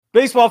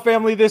Baseball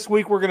family, this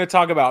week we're going to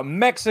talk about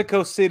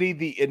Mexico City,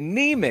 the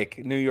anemic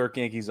New York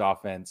Yankees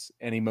offense,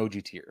 and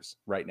emoji tears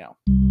right now.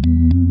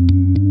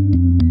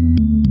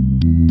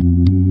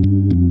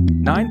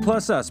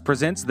 9+ Us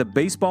presents the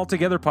Baseball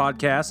Together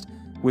podcast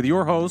with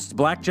your hosts,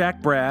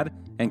 Blackjack Brad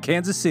and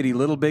Kansas City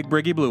Little Big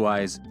Briggy Blue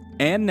Eyes.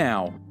 And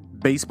now,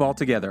 Baseball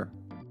Together.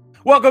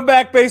 Welcome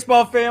back,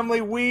 baseball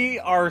family. We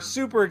are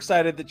super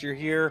excited that you're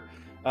here.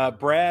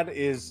 Brad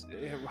is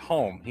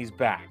home. He's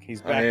back.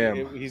 He's back. I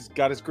am. He's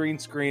got his green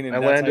screen, and I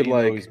that's landed how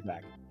you know he's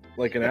back.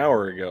 like an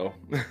hour ago.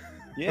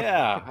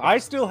 Yeah, I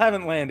still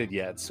haven't landed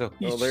yet, so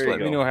you just let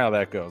me know how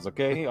that goes,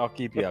 okay? I'll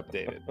keep you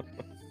updated.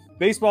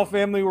 Baseball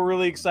family, we're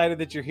really excited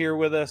that you're here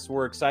with us.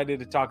 We're excited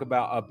to talk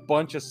about a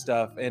bunch of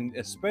stuff, and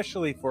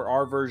especially for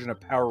our version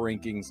of Power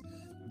Rankings,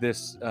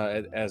 this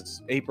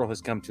as April has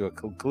come to a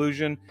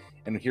conclusion,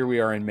 and here we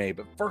are in May.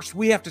 But first,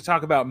 we have to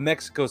talk about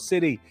Mexico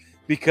City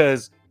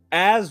because,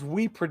 as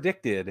we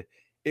predicted,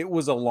 it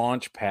was a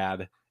launch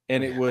pad,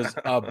 and it was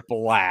a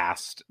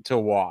blast to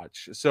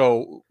watch.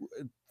 So,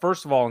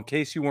 first of all, in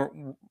case you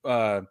weren't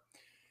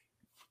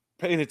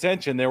paying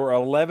attention, there were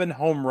 11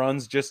 home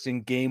runs just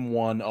in game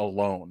one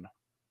alone.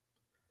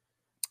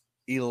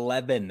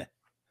 11.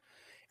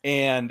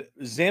 And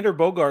Xander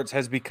Bogaerts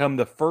has become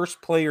the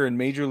first player in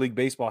Major League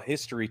Baseball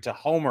history to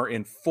homer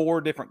in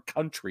 4 different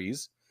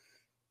countries.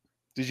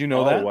 Did you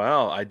know that? Oh,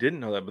 wow. I didn't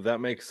know that, but that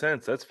makes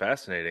sense. That's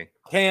fascinating.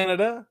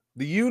 Canada,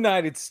 the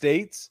United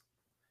States,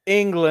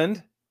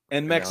 England,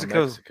 and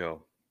Mexico.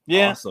 Mexico.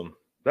 Yeah. Awesome.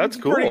 That's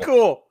cool. Pretty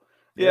cool.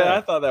 Yeah,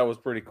 I thought that was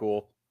pretty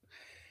cool.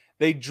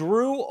 They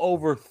drew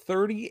over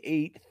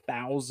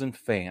 38,000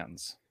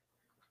 fans.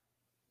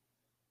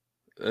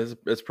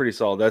 That's pretty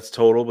solid. That's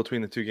total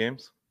between the two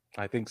games?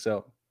 I think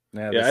so.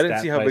 Yeah, I didn't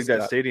see how big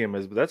that stadium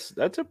is, but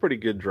that's a pretty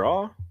good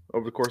draw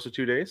over the course of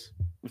 2 days.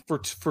 For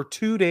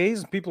 2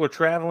 days, people are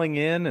traveling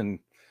in, and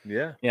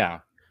yeah.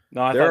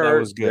 No, I thought that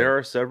was good. There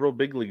are several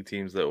big league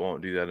teams that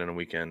won't do that in a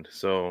weekend.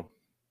 So,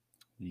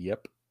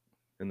 yep,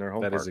 in their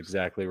home that parks. Is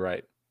exactly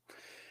right.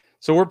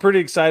 So we're pretty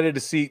excited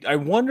to see. I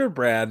wonder,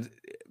 Brad,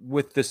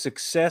 with the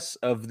success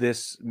of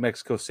this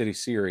Mexico City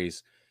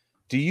series,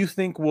 do you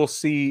think we'll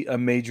see a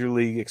major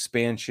league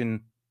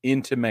expansion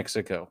into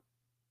Mexico?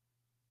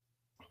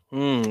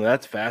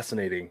 That's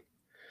fascinating,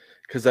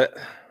 because I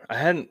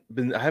haven't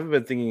been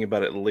thinking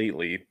about it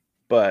lately,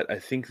 but I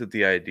think that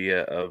the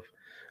idea of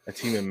a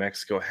team in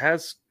Mexico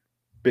has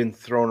been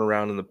thrown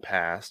around in the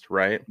past,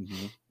 right?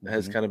 Mm-hmm.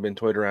 Has kind of been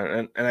toyed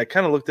around, and I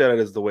kind of looked at it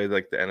as the way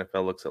like the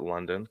NFL looks at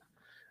London,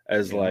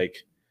 as like,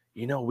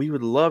 we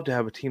would love to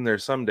have a team there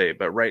someday,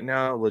 but right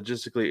now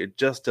logistically it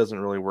just doesn't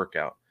really work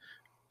out.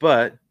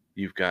 But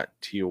you've got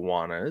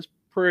Tijuana, is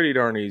pretty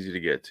darn easy to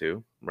get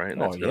to, right?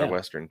 And that's been a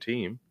Western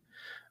team.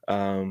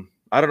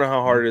 I don't know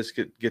how hard it is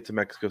to get to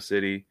Mexico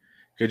City.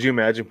 Could you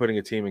imagine putting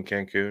a team in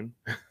Cancun?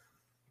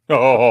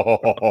 Oh,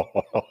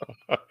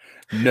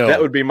 no. That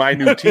would be my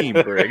new team,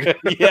 Brig.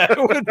 Yeah, it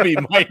would be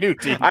my new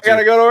team. I got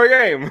to go to a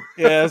game.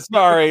 Yeah,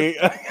 sorry.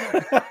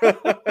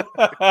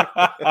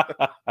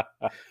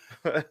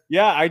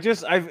 Yeah,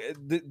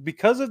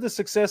 because of the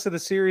success of the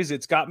series,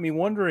 it's got me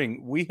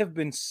wondering. We have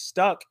been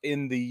stuck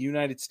in the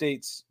United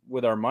States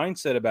with our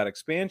mindset about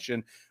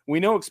expansion.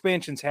 We know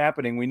expansion's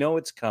happening. We know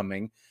it's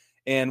coming.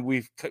 And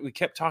we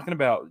kept talking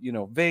about,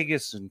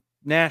 Vegas and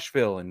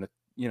Nashville and the,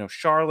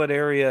 Charlotte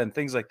area and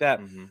things like that.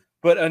 Mm-hmm.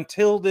 But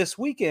until this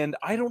weekend,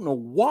 I don't know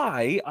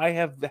why I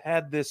have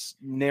had this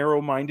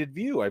narrow-minded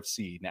view I've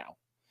seen now.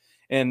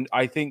 And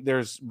I think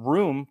there's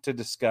room to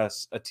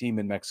discuss a team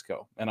in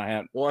Mexico. And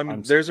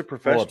there's a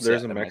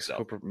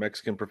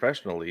Mexican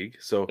professional league.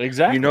 So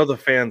exactly. The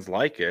fans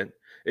like it.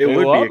 It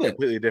would be a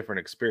completely different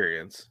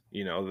experience.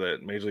 That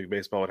Major League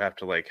Baseball would have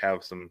to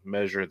have some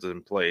measures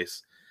in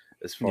place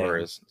as far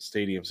as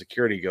stadium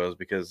security goes,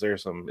 because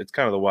it's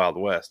kind of the Wild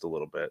West a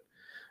little bit.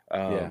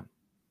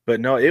 But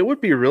no, it would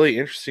be really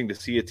interesting to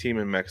see a team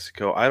in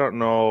Mexico. I don't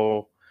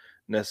know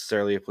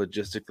necessarily if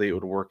logistically it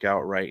would work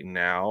out right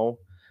now.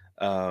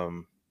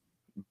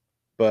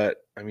 But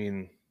I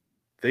mean,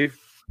 they've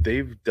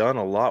done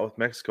a lot with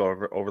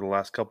Mexico over the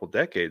last couple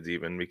decades,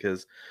 even,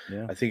 because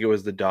I think it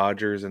was the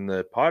Dodgers and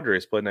the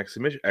Padres played an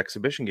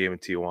exhibition game in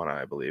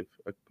Tijuana, I believe.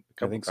 A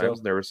couple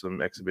times there were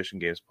some exhibition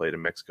games played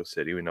in Mexico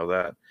City. We know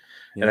that.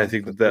 And I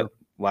think that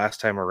last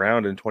time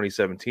around in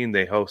 2017,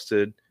 they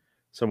hosted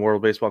some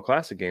World Baseball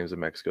Classic games in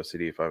Mexico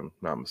City, if I'm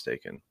not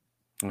mistaken.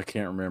 I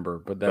can't remember,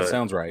 but that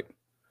sounds right.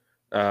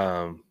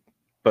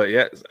 But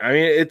yeah, I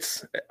mean,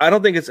 I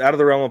don't think it's out of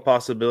the realm of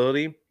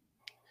possibility.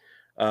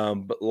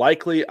 But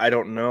likely, I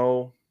don't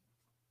know.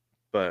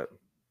 But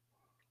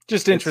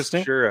just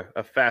interesting. Sure,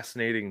 a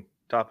fascinating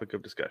topic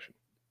of discussion.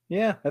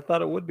 Yeah, I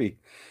thought it would be.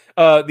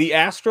 The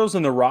Astros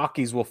and the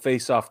Rockies will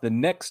face off the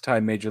next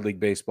time Major League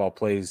Baseball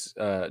plays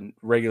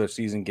regular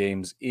season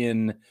games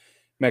in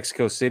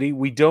Mexico City.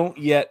 We don't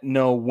yet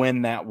know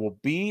when that will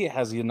be. It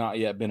has not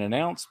yet been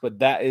announced, but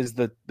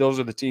those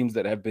are the teams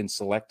that have been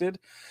selected.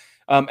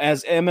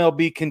 As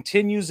MLB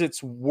continues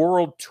its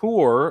world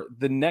tour,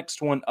 the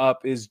next one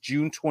up is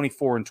June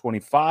 24 and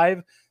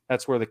 25.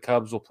 That's where the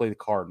Cubs will play the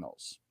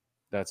Cardinals.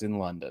 That's in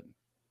London.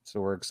 So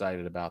we're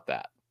excited about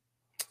that.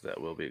 That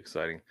will be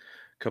exciting.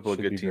 A couple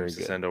Should of good teams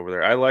to send over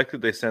there. I like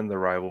that they send the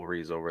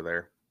rivalries over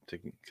there.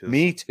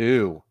 Me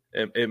too.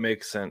 It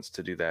makes sense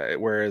to do that.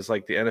 Whereas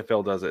like the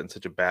NFL does it in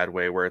such a bad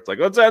way where it's like,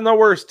 let's send the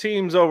worst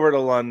teams over to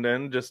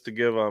London just to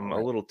give them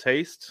a little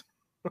taste.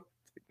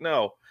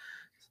 No.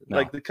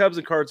 Like the Cubs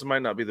and Cards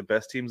might not be the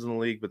best teams in the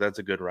league, but that's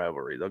a good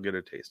rivalry. They'll get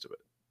a taste of it.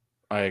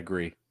 I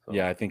agree. So,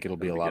 yeah, I think it'll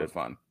be a lot of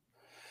fun.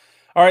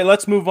 All right,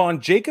 let's move on.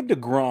 Jacob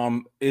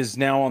deGrom is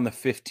now on the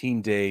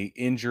 15-day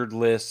injured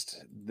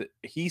list.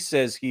 He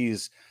says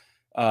he's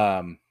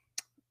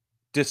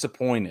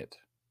disappointed.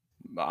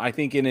 I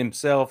think in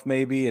himself,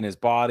 maybe in his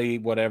body,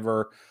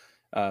 whatever.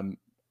 I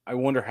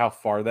wonder how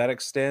far that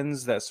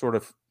extends, that sort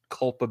of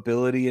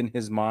culpability in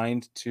his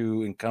mind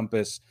to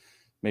encompass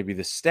maybe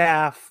the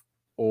staff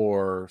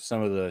or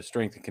some of the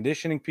strength and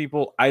conditioning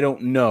people. I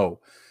don't know.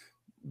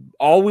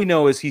 All we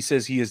know is he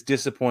says he is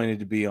disappointed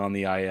to be on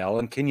the IL.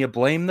 And can you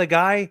blame the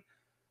guy?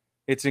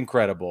 It's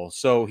incredible.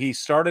 So he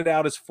started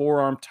out as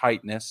forearm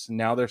tightness.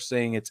 Now they're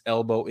saying it's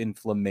elbow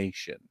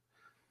inflammation.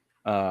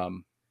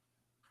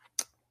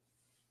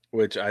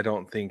 Which I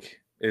don't think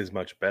is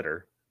much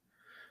better.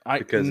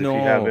 Because if you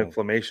have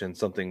inflammation,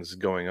 something's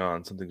going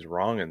on. Something's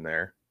wrong in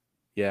there.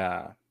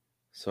 Yeah.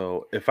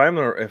 So if I'm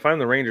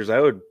the Rangers,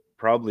 I would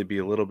probably be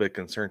a little bit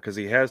concerned because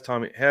he has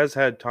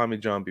had Tommy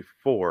John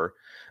before,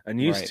 and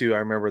used to. I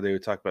remember they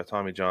would talk about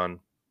Tommy John.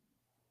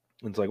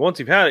 It's like once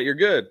you've had it, you're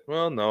good.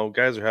 Well, no,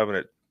 guys are having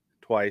it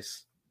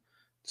twice,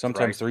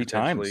 sometimes three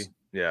times.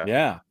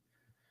 Yeah.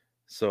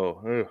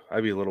 So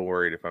I'd be a little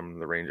worried if I'm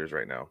the Rangers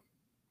right now.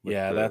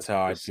 Yeah, that's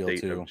how I feel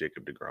too. Of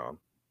Jacob deGrom.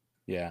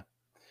 Yeah.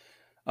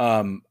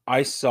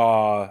 I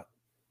saw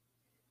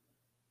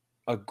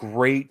a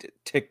great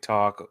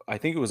TikTok. I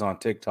think it was on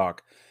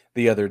TikTok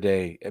the other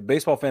day.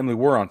 Baseball Family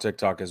were on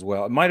TikTok as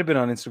well. It might have been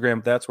on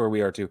Instagram. That's where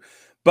we are too.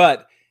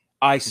 But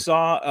I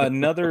saw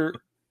another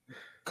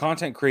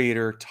content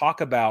creator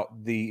talk about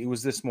it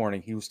was this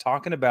morning. He was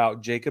talking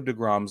about Jacob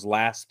deGrom's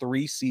last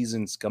 3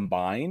 seasons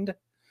combined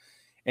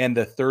and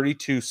the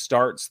 32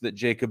 starts that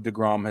Jacob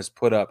deGrom has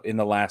put up in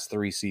the last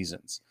 3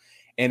 seasons.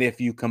 And if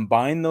you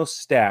combine those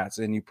stats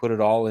and you put it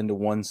all into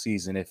one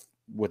season, if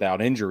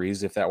without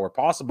injuries, if that were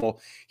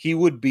possible, he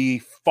would be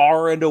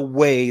far and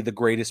away the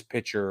greatest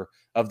pitcher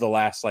of the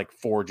last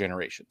 4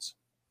 generations.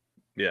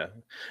 Yeah.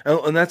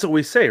 And that's what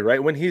we say,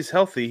 right? When he's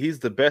healthy, he's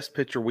the best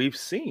pitcher we've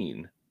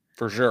seen.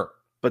 For sure.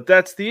 But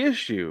that's the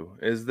issue,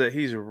 is that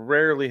he's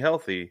rarely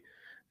healthy,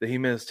 that he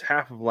missed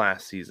half of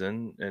last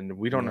season, and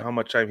we don't know how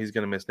much time he's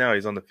going to miss now.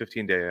 He's on the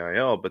 15-day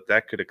IL, but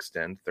that could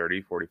extend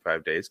 30,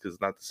 45 days because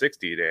it's not the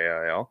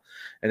 60-day IL.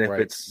 And if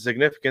it's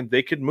significant,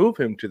 they could move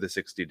him to the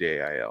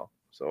 60-day IL.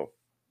 So,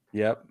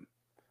 yep.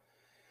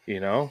 I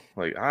don't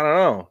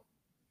know.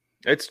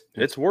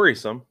 It's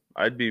worrisome.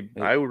 I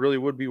really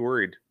would be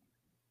worried.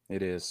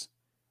 It is.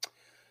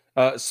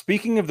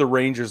 Speaking of the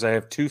Rangers, I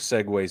have 2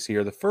 segues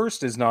here. The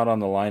first is not on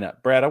the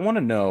lineup. Brad, I want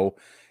to know,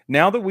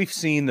 now that we've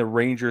seen the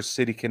Rangers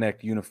City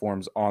Connect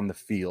uniforms on the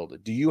field,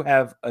 do you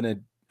have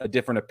a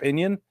different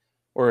opinion,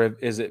 or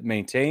is it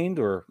maintained?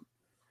 Or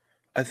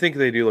I think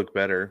they do look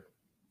better.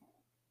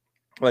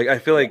 I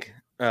feel like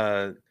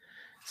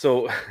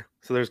so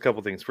there's a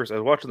couple things. First, I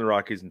was watching the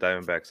Rockies and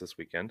Diamondbacks this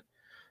weekend,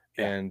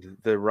 and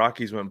the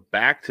Rockies went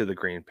back to the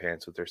green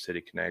pants with their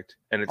City Connect,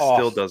 and it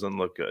still doesn't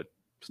look good.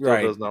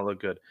 Does not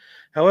look good.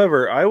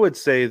 However, I would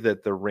say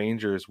that the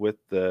Rangers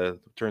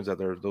turns out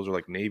those are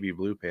like navy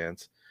blue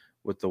pants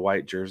with the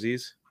white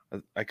jerseys.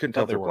 I couldn't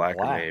tell if they're black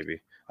or navy.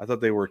 I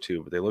thought they were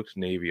too, but they looked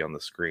navy on the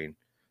screen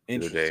the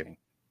other day.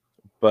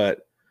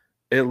 But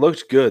it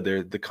looked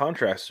good. The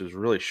contrast was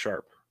really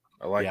sharp.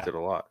 I liked it a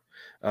lot.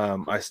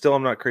 I still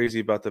am not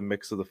crazy about the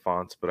mix of the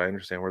fonts, but I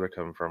understand where they're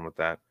coming from with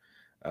that.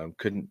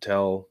 Couldn't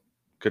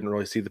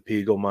really see the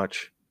Peagle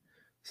much.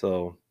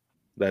 So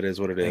that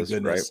is what it is,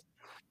 right?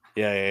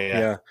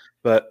 Yeah.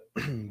 But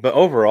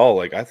overall,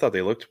 I thought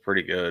they looked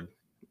pretty good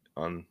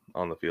on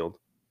the field.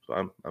 So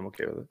I'm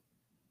okay with it.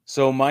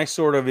 So my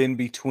sort of in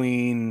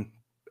between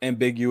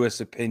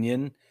ambiguous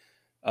opinion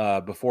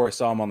before I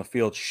saw him on the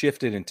field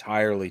shifted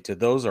entirely to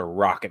those are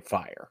rocket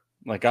fire.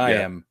 I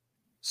am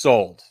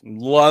sold,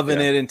 loving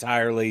it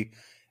entirely,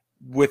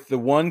 with the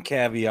one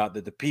caveat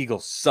that the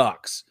Peagle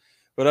sucks.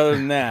 But other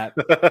than that,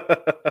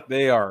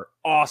 they are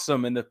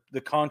awesome, and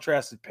the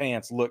contrasted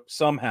pants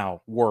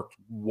somehow worked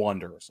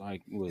wonders. I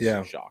was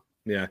shocked.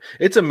 Yeah,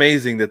 it's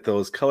amazing that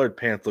those colored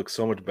pants look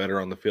so much better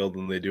on the field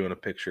than they do in a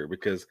picture,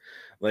 because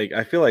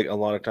I feel like a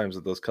lot of times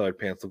that those colored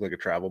pants look like a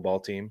travel ball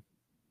team.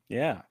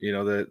 Yeah,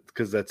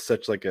 because that's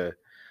such like a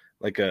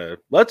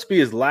let's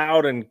be as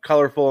loud and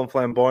colorful and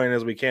flamboyant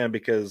as we can,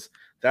 because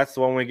that's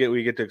the one we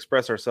get to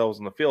express ourselves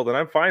on the field, and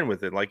I'm fine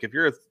with it. If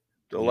you're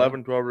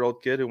 11,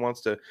 12-year-old kid who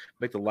wants to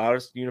make the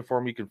loudest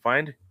uniform you can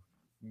find,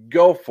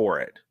 go for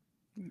it.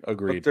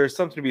 Agreed. But there's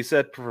something to be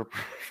said for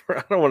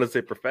I don't want to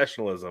say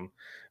professionalism,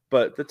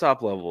 but the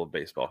top level of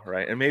baseball,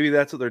 right? And maybe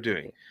that's what they're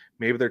doing.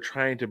 Maybe they're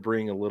trying to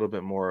bring a little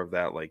bit more of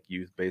that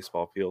youth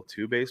baseball feel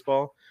to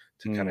baseball,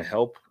 to kind of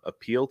help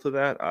appeal to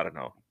that. I don't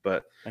know,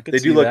 but they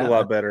do look a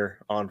lot better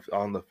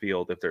on the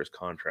field if there's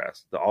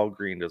contrast. The all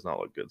green does not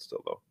look good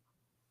still, though.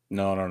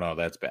 No,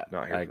 that's bad.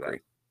 Not here I for agree.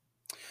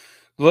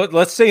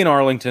 Let's stay in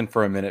Arlington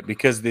for a minute,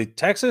 because the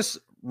Texas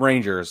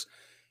Rangers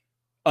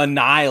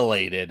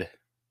annihilated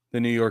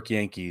the New York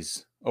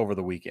Yankees over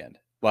the weekend.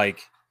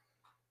 Like,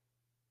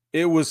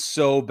 it was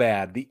so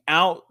bad.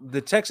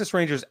 The Texas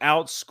Rangers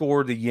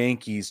outscored the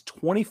Yankees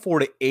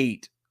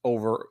 24-8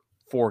 over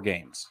 4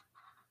 games.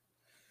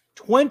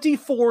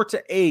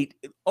 24-8,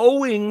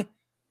 owing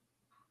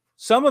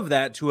some of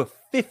that to a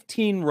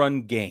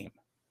 15-run game.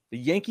 The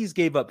Yankees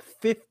gave up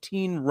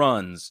 15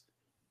 runs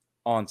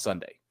on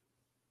Sunday.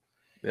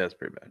 Yeah, that's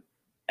pretty bad.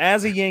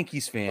 As a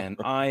Yankees fan,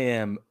 I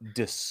am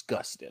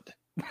disgusted.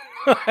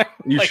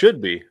 You should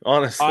be,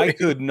 honestly. I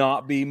could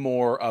not be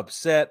more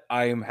upset.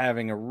 I am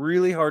having a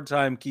really hard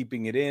time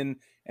keeping it in.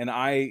 And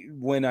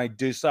when I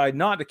decide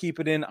not to keep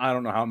it in, I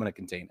don't know how I'm going to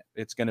contain it.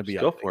 It's going to be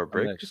go for it,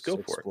 Brick. Just go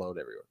for it. Explode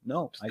everywhere.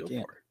 No, I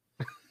can't.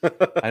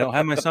 I don't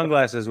have my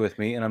sunglasses with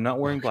me, and I'm not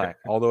wearing black,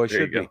 although I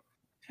should be.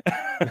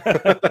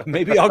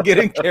 Maybe I'll get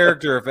in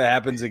character if it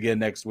happens again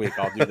next week.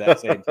 I'll do that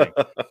same thing.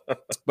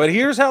 But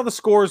here's how the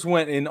scores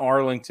went in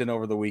Arlington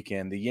over the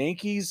weekend. The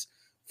Yankees,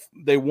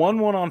 they won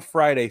one on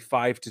Friday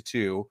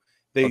 5-2.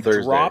 They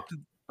dropped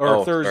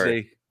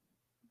Thursday.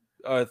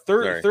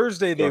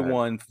 Thursday they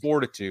won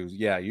 4-2.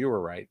 Yeah, you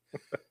were right.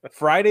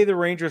 Friday the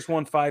Rangers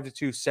won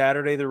 5-2.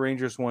 Saturday the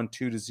Rangers won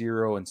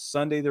 2-0, and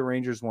Sunday the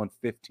Rangers won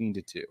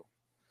 15-2.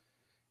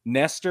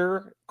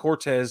 Nestor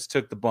Cortez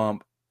took the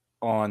bump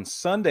on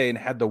Sunday and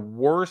had the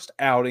worst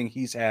outing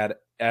he's had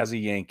as a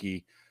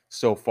Yankee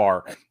so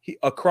far.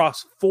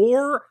 Across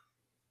 4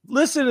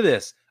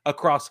 and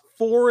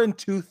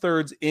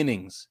 2/3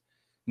 innings,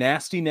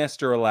 Nasty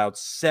Nestor allowed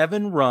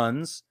 7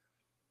 runs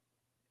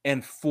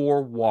and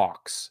 4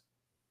 walks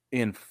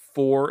in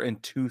 4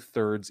 and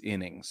 2/3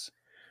 innings.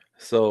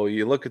 So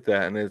you look at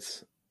that, and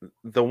it's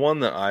the one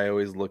that I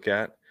always look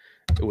at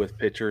with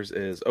pitchers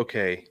is,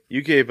 okay,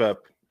 you gave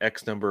up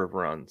X number of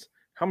runs.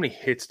 How many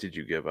hits did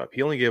you give up?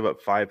 He only gave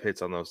up 5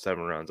 hits on those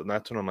 7 runs. And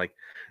that's when I'm like,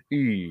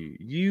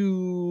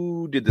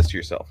 you did this to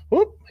yourself.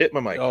 Whoop, hit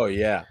my mic. Oh,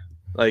 yeah.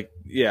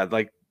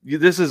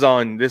 This is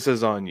on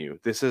you.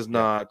 This is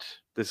not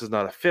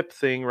a FIP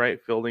thing, right?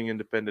 Fielding,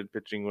 independent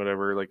pitching,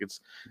 whatever. Like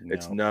it's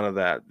none of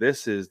that.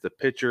 This is the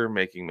pitcher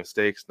making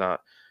mistakes,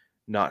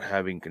 not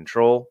having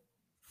control,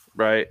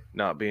 right?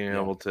 Not being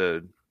able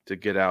to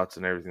get outs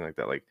and everything like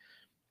that. Like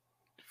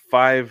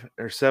 5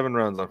 or 7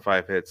 runs on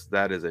 5 hits,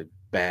 that is a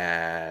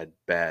bad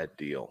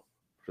deal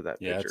for that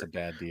pitcher. Yeah, it's a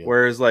bad deal.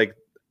 Whereas like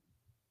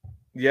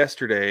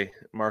yesterday,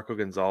 Marco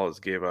Gonzalez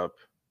gave up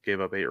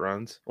 8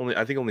 runs.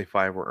 I think only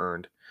 5 were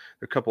earned.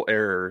 There are a couple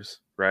errors,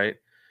 right?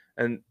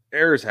 And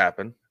errors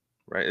happen,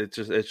 right? It's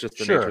just the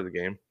nature of the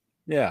game.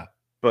 Yeah.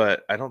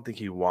 But I don't think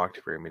he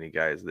walked very many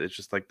guys. It's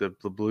just like the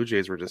Blue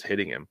Jays were just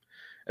hitting him.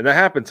 And that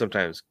happens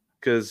sometimes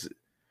because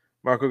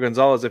Marco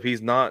Gonzalez, if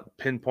he's not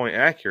pinpoint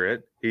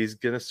accurate, he's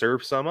going to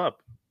serve some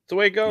up. It's the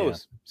way it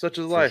goes. Yeah, such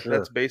is life. Sure.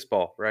 That's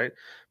baseball, right?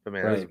 But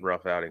man, That was a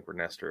rough outing for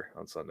Nestor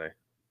on Sunday.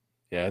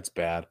 Yeah, it's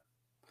bad.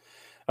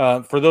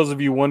 For those of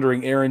you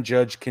wondering, Aaron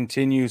Judge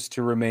continues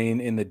to remain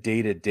in the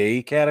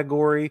day-to-day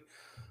category.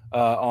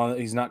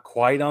 He's not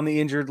quite on the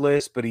injured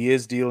list, but he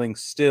is dealing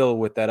still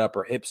with that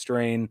upper hip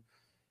strain.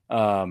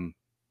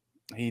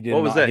 He did.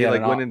 What was that? He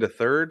went into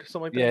third,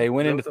 something like that. Yeah, he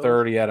went into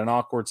third. He had an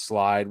awkward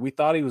slide. We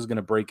thought he was going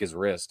to break his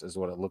wrist, is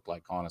what it looked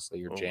like.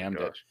 Honestly, or jammed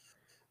it.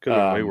 Could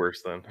have been way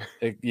worse then.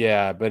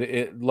 But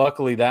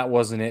luckily that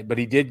wasn't it. But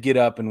he did get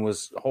up and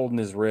was holding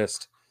his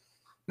wrist.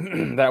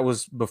 That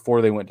was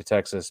before they went to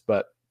Texas.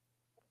 But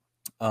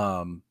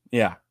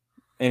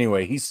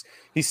Anyway, he's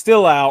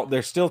still out.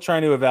 They're still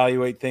trying to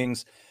evaluate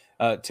things.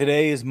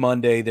 Today is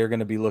Monday. They're going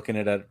to be looking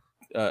at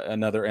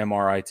another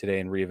MRI today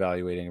and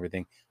reevaluating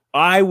everything.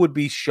 I would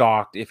be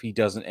shocked if he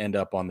doesn't end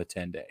up on the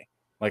 10-day.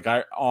 Like,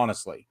 I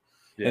honestly,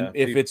 and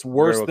if it's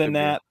worse than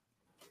that,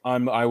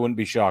 I wouldn't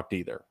be shocked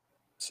either.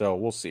 So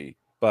we'll see.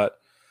 But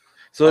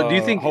so do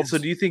you think?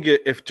 Do you think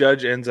if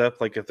Judge ends up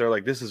if they're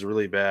like, this is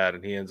really bad,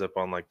 and he ends up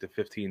on like the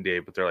 15-day,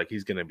 but they're like,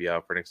 he's going to be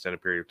out for an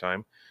extended period of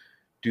time?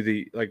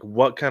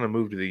 What kind of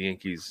move do the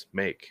Yankees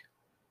make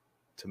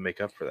to make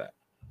up for that?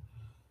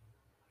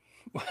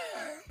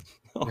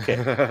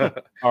 Okay.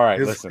 All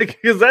right. Listen,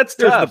 because that's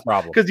tough. The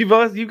problem. Because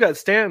you've got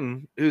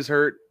Stanton who's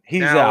hurt.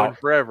 He's out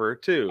forever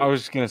too. I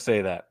was just gonna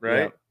say that. Right.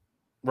 Yeah.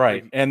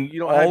 Right. And you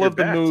don't all of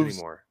the moves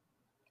anymore.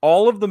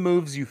 All of the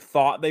moves you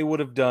thought they would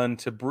have done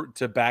to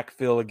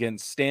backfill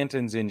against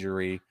Stanton's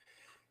injury,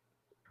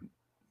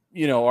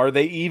 are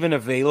they even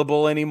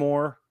available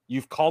anymore?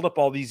 You've called up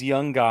all these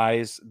young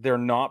guys. They're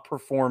not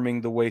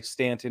performing the way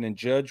Stanton and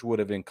Judge would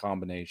have in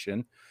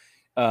combination.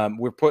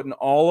 We're putting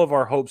all of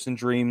our hopes and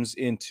dreams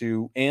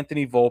into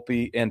Anthony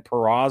Volpe and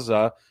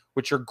Peraza,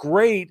 which are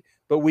great,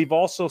 but we've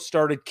also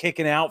started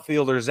kicking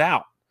outfielders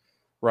out,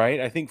 right?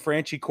 I think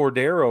Franchi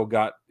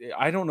Cordero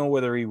I don't know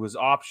whether he was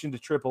optioned to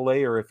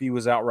AAA or if he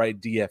was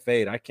outright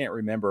DFA'd. I can't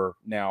remember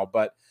now,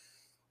 but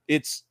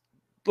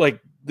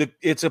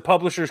it's a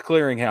publisher's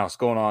clearinghouse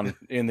going on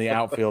in the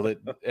outfield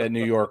at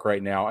New York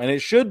right now, and it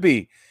should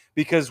be,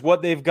 because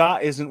what they've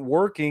got isn't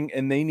working,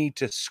 and they need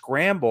to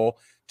scramble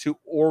to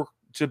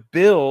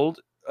build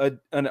an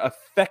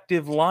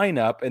effective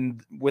lineup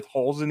and with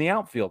holes in the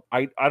outfield.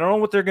 I don't know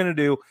what they're going to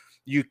do.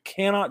 You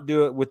cannot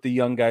do it with the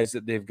young guys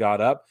that they've got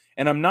up,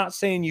 and I'm not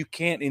saying you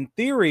can't in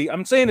theory.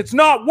 I'm saying it's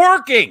not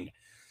working.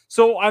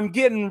 So I'm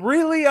getting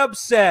really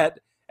upset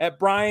at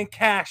Brian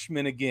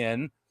Cashman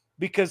again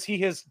because he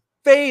has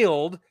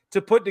failed to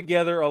put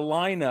together a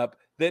lineup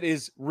that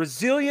is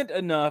resilient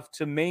enough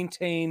to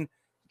maintain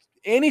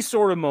any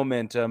sort of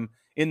momentum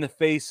in the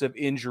face of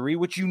injury,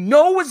 which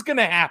is going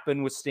to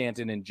happen with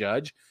Stanton and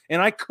Judge.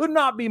 And I could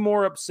not be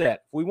more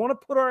upset. If we want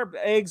to put our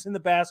eggs in the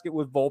basket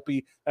with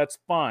Volpe, that's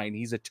fine.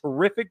 He's a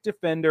terrific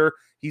defender.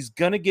 He's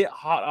going to get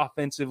hot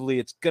offensively.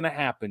 It's going to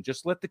happen.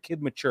 Just let the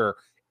kid mature.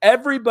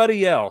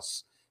 Everybody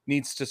else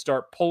needs to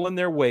start pulling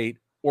their weight,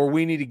 or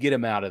we need to get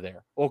him out of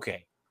there.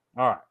 Okay.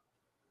 All right.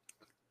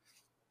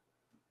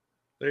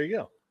 There you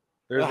go.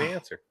 There's the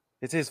answer.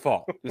 It's his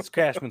fault. It's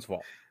Cashman's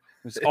fault.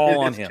 It's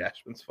all on him.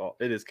 Cashman's fault.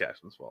 It is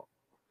Cashman's fault.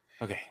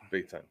 Okay.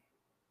 Big time.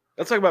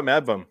 Let's talk about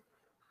Mad Bum.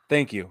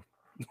 Thank you.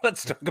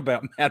 Let's talk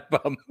about Mad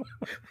Bum.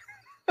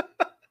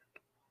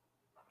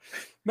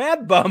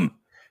 Mad Bum.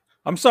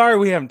 I'm sorry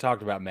we haven't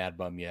talked about Mad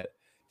Bum yet.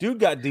 Dude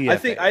got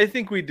DFA'd. I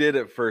think we did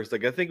at first.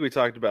 Like, I think we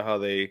talked about how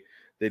they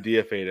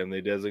DFA'd him.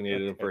 They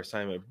designated him first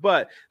time.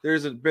 But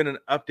there's been an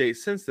update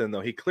since then,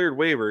 though. He cleared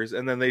waivers,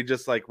 and then they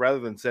just, like, rather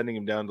than sending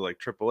him down to, like,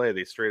 AAA,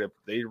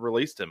 they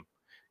released him.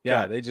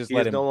 Yeah, they just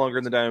let him. He's no longer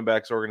in the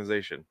Diamondbacks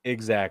organization.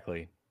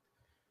 Exactly.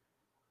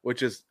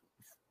 Which is,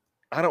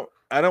 I don't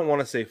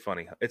want to say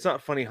funny. It's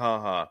not funny,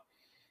 haha.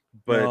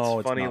 But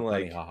it's funny.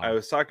 Like, funny, I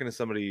was talking to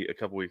somebody a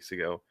couple weeks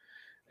ago,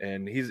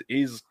 and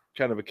he's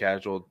kind of a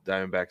casual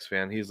Diamondbacks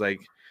fan. I was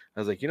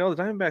like, the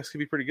Diamondbacks could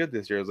be pretty good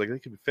this year. I was like, they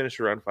could finish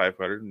around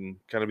 500 and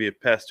kind of be a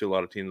pest to a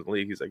lot of teams in the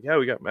league. He's like, yeah,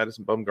 we got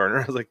Madison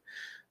Bumgarner. I was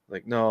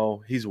like,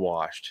 no, he's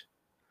washed.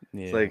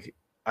 Yeah. It's like,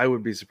 I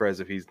would be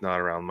surprised if he's not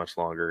around much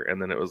longer.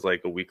 And then it was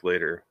like a week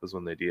later was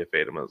when they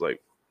DFA'd him. I was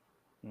like,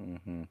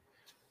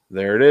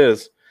 There it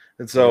is.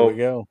 And so there we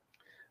go.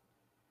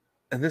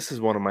 And this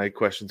is one of my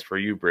questions for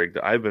you, Brig,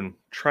 that I've been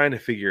trying to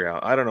figure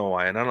out. I don't know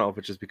why. And I don't know if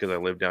it's just because I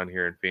live down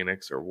here in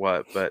Phoenix or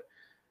what, but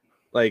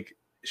like,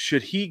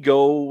 should he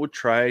go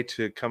try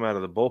to come out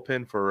of the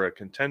bullpen for a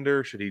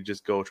contender? Should he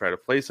just go try to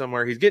play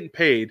somewhere? He's getting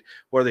paid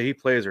whether he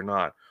plays or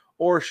not.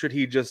 Or should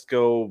he just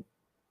go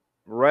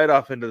right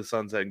off into the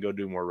sunset and go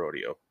do more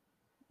rodeo?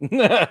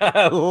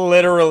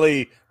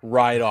 Literally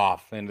right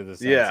off into the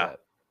sunset.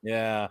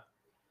 Yeah.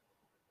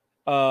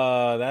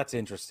 That's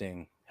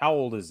interesting. How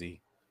old is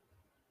he?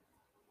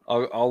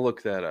 I'll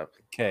look that up.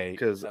 Okay.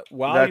 Because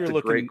while that's you're a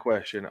looking, great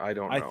question. I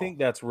don't know. I think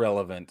that's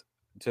relevant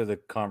to the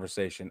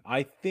conversation.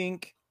 I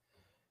think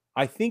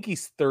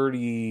he's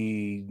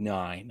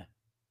 39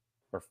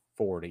 or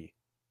 40.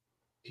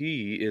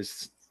 He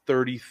is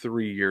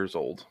 33 years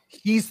old.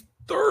 He's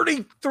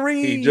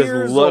 33 He just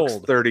years looks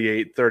old.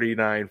 38,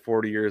 39,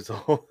 40 years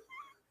old.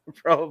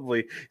 He's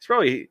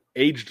probably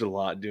aged a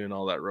lot doing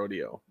all that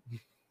rodeo.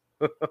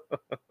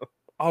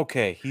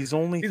 Okay, he's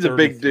a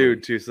big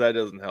dude too, so that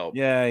doesn't help.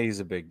 Yeah, he's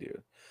a big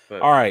dude.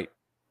 But, all right.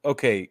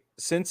 Okay,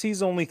 since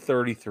he's only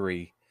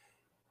 33,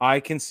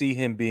 I can see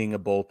him being a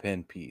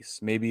bullpen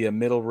piece, maybe a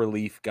middle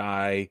relief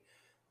guy,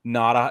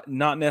 not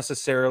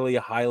necessarily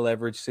a high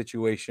leverage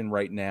situation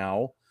right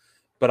now,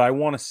 but I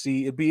want to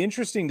see. It'd be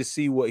interesting to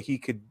see what he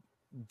could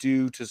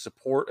do to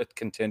support a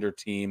contender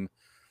team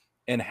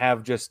and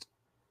have just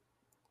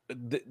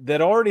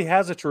that already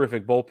has a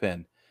terrific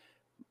bullpen,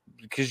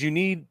 because he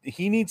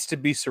needs to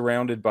be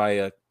surrounded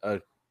by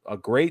a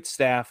great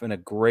staff and a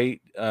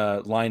great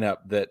lineup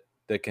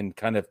that can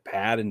kind of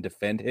pad and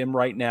defend him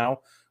right now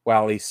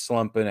while he's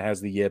slumping,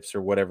 has the yips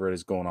or whatever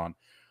is going on.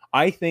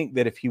 I think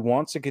that if he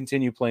wants to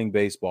continue playing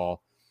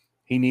baseball,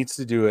 he needs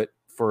to do it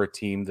for a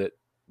team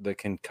that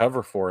can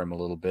cover for him a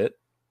little bit.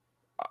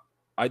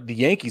 The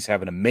Yankees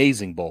have an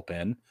amazing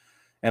bullpen,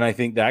 and I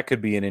think that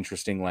could be an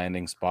interesting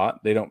landing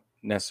spot. They don't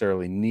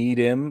necessarily need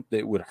him.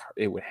 It would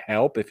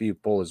help if he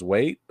pull his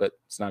weight, but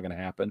it's not going to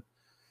happen.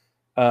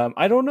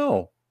 I don't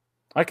know.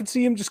 I could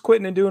see him just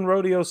quitting and doing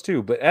rodeos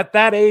too, but at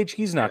that age,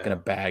 he's not going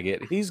to bag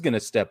it. He's going to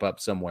step up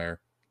somewhere.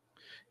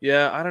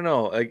 Yeah, I don't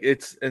know. Like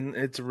it's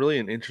really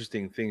an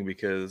interesting thing,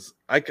 because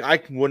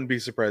I wouldn't be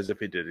surprised if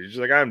he did. He's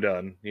just like, I'm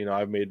done.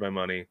 I've made my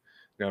money.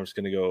 Now I'm just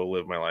going to go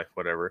live my life,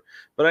 whatever.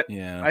 But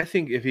I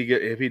think if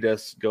he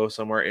does go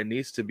somewhere, it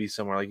needs to be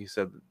somewhere, like you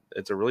said,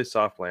 it's a really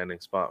soft landing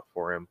spot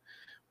for him,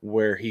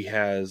 where he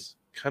has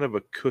kind of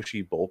a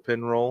cushy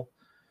bullpen role.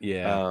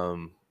 Yeah.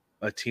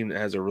 A team that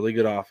has a really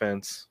good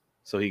offense,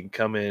 so he can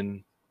come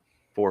in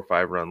 4 or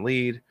 5 run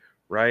lead,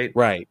 right?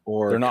 Right.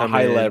 Or they're not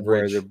high leverage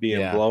where they're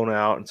being blown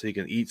out, and so he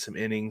can eat some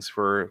innings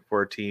for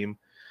a team.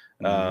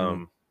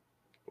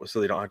 So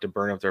they don't have to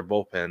burn up their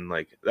bullpen.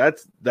 Like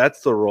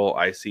that's the role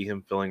I see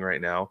him filling right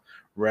now,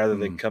 rather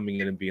than coming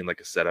in and being like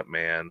a setup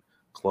man,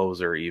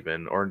 closer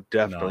even, or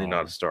definitely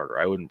not a starter.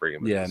 I wouldn't bring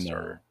him as a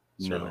starter.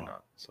 Certainly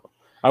not. So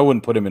I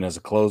wouldn't put him in as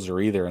a closer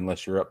either,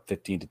 unless you're up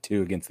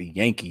 15-2 against the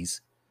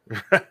Yankees.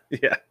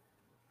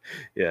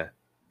 Yeah.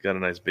 Got a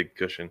nice big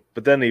cushion.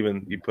 But then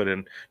even you put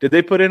in, did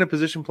they put in a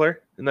position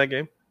player in that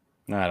game?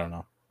 I don't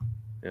know.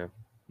 Yeah.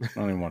 I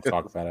don't even want to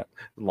talk about it.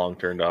 Long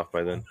turned off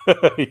by then.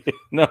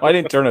 No, I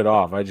didn't turn it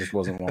off. I just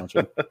wasn't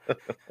watching.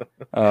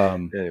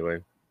 Anyway.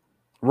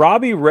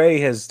 Robbie Ray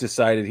has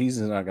decided he's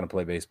not going to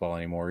play baseball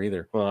anymore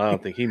either. Well, I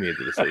don't think he made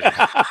the decision.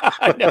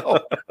 I know.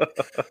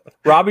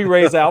 Robbie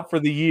Ray's out for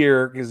the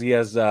year because he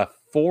has a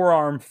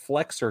forearm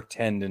flexor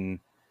tendon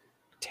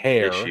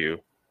tear. Issue.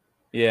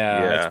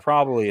 Yeah, it's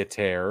probably a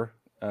tear.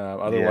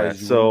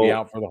 Otherwise, you wouldn't be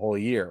out for the whole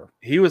year.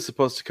 He was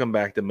supposed to come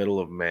back the middle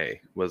of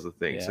May was the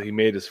thing. Yeah. So he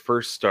made his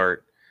first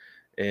start,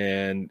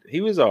 and he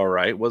was all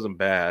right. Wasn't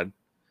bad.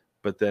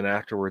 But then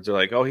afterwards, they're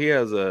like, oh, he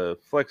has a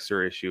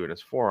flexor issue in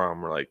his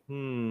forearm. We're like,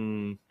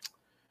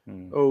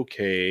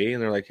 okay.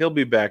 And they're like, he'll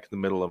be back in the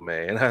middle of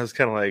May. And I was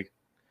kind of like,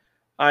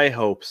 I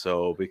hope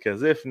so,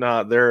 because if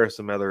not, there are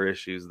some other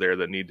issues there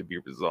that need to be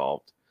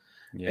resolved.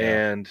 Yeah.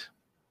 And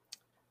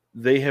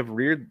they have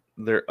reared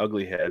their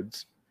ugly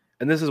heads.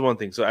 And this is one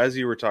thing. So as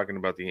you were talking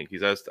about the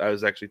Yankees, I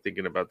was actually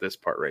thinking about this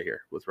part right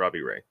here with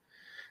Robbie Ray.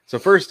 So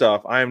first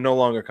off, I am no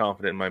longer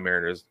confident in my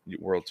Mariners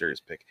World Series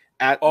pick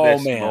at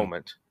this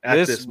moment. At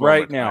this moment,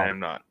 right now, I am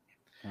not.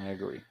 I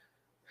agree.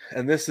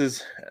 And this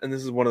is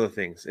one of the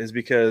things is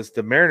because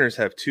the Mariners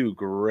have two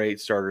great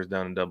starters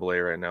down in AA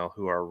right now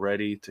who are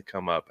ready to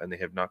come up, and they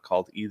have not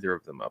called either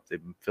of them up.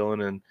 They've been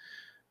filling in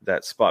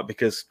that spot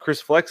because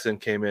Chris Flexen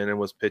came in and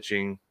was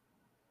pitching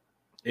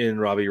in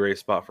Robbie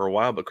Ray's spot for a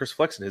while, but Chris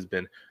Flexen has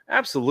been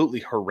absolutely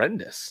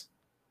horrendous.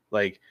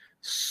 Like,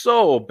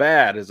 so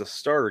bad as a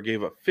starter,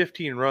 gave up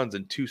 15 runs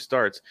in 2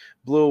 starts,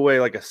 blew away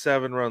like a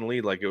 7-run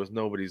lead like it was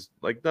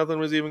nothing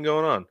was even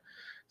going on.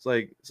 It's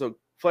like, so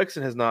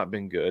Flexen has not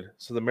been good.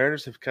 So the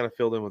Mariners have kind of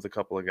filled in with a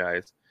couple of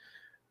guys.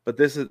 But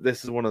this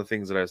is one of the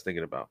things that I was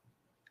thinking about,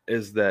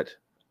 is that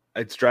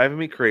it's driving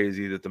me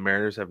crazy that the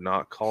Mariners have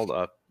not called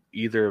up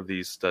either of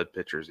these stud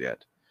pitchers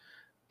yet.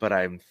 But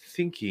I'm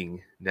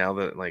thinking now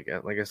that, like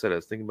I said, I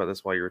was thinking about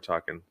this while you were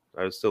talking.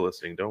 I was still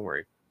listening, don't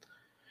worry.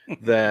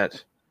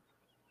 That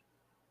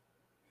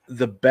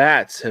the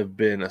bats have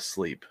been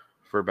asleep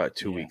for about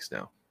 2 weeks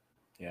now.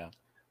 Yeah.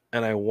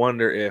 And I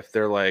wonder if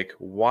they're like,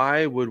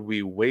 why would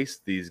we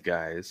waste these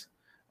guys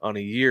on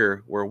a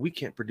year where we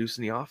can't produce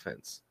any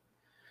offense?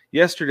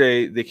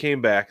 Yesterday, they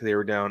came back. They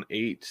were down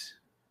 8-4.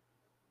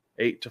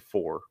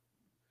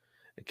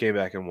 And came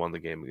back and won the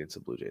game against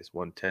the Blue Jays.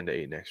 Won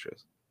 10-8 in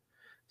extras.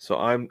 So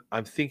I'm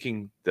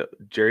thinking that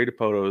Jerry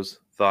DiPoto's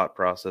thought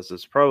process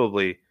is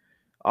probably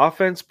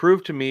offense.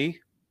 Prove me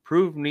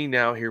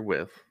now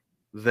herewith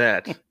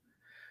that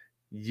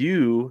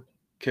you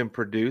can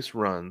produce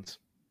runs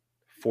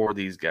for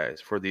these guys,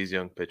 for these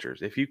young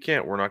pitchers. If you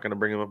can't, we're not going to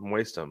bring them up and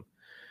waste them.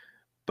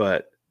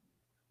 But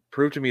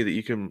prove to me that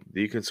you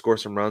can score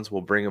some runs.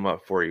 We'll bring them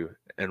up for you,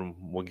 and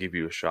we'll give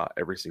you a shot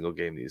every single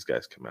game these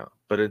guys come out.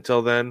 But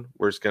until then,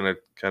 we're just going to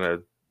kind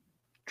of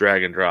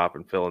drag and drop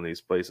and fill in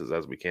these places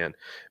as we can,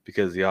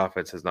 because the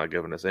offense has not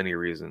given us any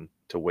reason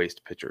to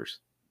waste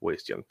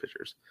young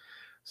pitchers.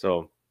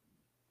 So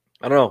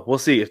I don't know. We'll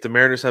see. If the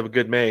Mariners have a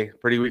good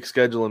pretty weak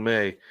schedule in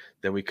May,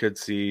 then we could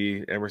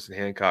see Emerson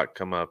Hancock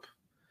come up,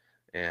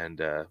 and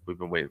we've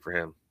been waiting for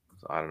him.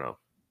 So I don't know.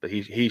 But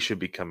he should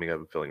be coming up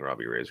and filling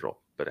Robbie Ray's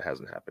role, but it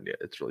hasn't happened yet.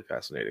 It's really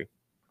fascinating.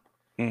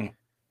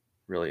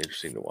 Really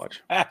interesting to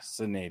watch.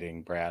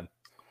 Fascinating, Brad.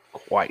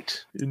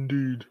 Quite.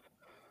 Indeed.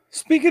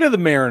 Speaking of the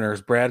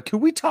Mariners, Brad,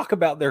 could we talk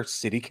about their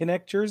City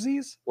Connect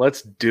jerseys?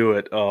 Let's do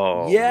it.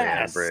 Oh,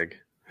 yes. Man, Brig.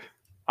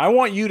 I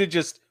want you to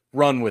just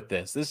run with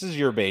this. This is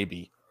your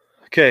baby.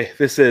 Okay,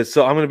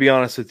 so I'm going to be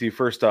honest with you.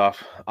 First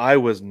off, I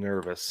was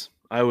nervous.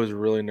 I was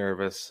really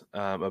nervous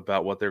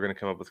about what they're going to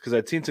come up with, because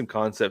I'd seen some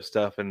concept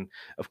stuff, and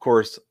of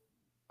course,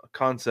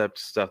 concept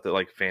stuff that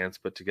like fans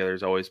put together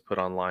is always put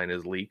online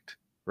is leaked,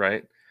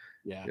 right?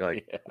 Yeah. You're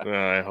like,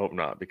 I hope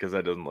not, because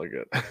that doesn't look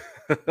good.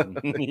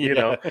 You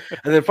know.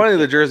 And then finally,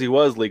 the jersey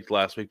was leaked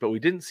last week, but we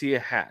didn't see a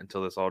hat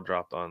until this all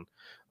dropped on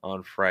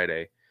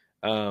Friday.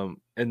 And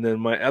then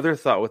my other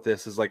thought with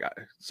this is like,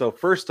 so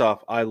first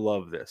off, I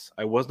love this.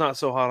 I was not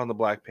so hot on the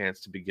black pants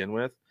to begin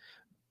with,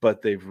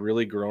 but they've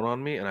really grown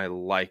on me, and I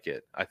like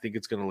it. I think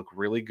it's going to look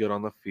really good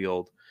on the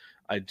field.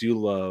 I do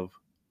love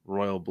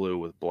royal blue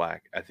with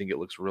black. I think it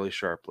looks really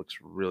sharp, looks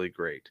really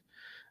great.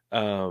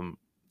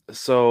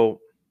 So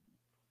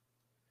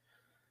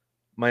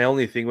my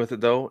only thing with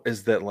it, though,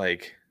 is that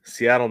like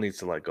Seattle needs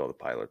to let go of the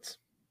Pilots.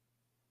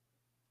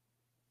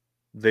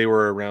 They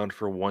were around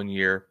for 1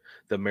 year.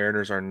 The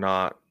Mariners are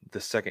not the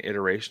second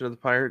iteration of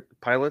the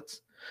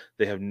Pilots.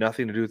 They have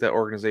nothing to do with that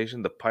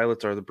organization. The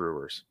Pilots are the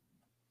Brewers.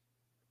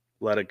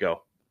 Let it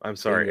go. I'm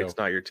sorry. It's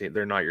not your team.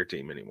 They're not your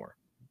team anymore.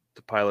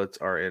 The Pilots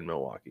are in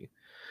Milwaukee.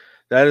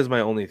 That is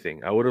my only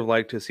thing. I would have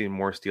liked to see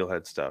more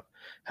Steelhead stuff.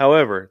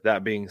 However,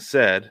 that being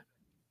said,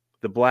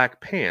 the black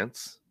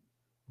pants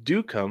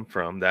do come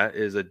from, that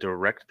is a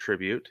direct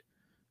tribute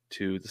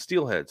to the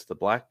Steelheads, the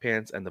black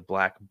pants and the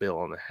black bill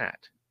on the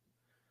hat,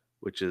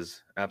 which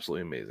is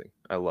absolutely amazing.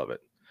 I love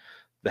it.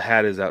 The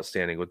hat is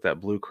outstanding with that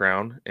blue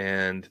crown,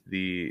 and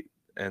the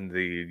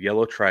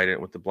yellow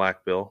trident with the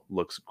black bill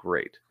looks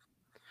great.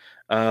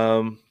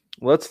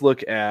 Let's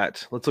look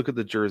at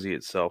the jersey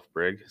itself,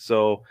 Brig.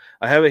 So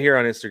I have it here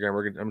on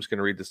Instagram. I'm just going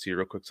to read this to you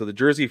real quick. So the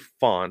jersey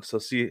font. So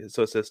it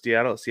says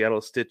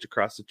Seattle stitched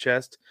across the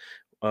chest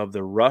of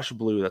the rush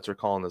blue. That's what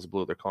they're calling this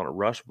blue. They're calling it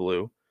rush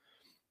blue.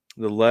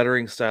 The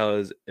lettering style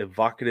is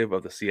evocative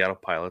of the Seattle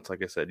Pilots.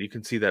 Like I said, you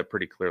can see that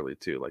pretty clearly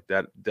too. Like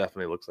that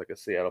definitely looks like a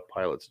Seattle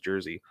Pilots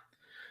jersey.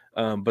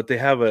 But they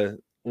have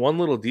one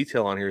little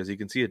detail on here is you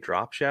can see a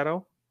drop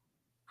shadow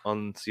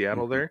on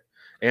Seattle there,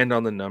 and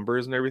on the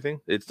numbers and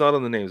everything. It's not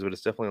on the names, but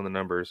it's definitely on the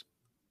numbers.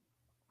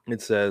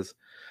 It says,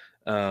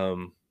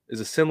 is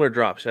a similar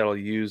drop shadow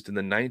used in the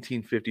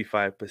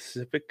 1955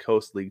 Pacific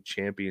Coast League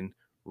champion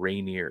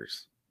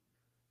Rainiers.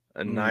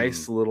 A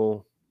nice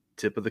little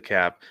tip of the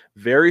cap.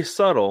 Very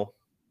subtle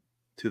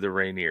to the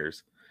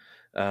Rainiers.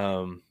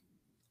 And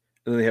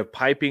then they have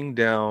piping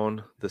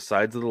down the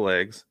sides of the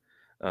legs.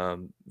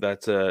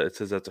 It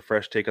says that's a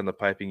fresh take on the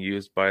piping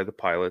used by the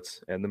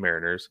Pilots and the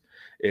Mariners.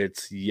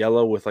 It's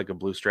yellow with like a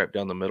blue stripe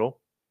down the middle.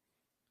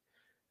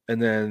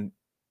 And then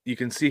you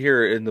can see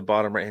here in the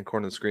bottom right hand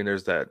corner of the screen,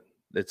 there's that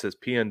it says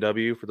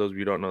PNW. For those of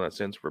you who don't know, that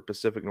stands for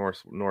Pacific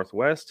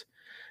Northwest.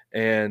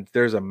 And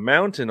there's a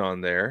mountain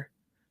on there.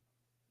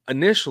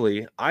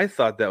 Initially, I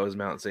thought that was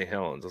Mount St.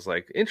 Helens. I was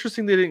like,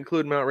 interesting they didn't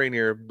include Mount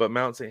Rainier, but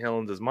Mount St.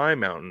 Helens is my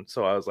mountain.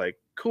 So I was like,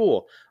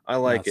 cool. I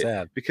like it.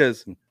 Sad.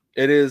 Because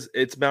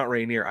it's Mount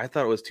Rainier. I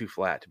thought it was too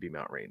flat to be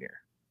Mount Rainier.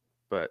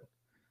 But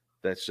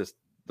that's just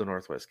the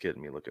Northwest kid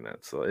in me looking at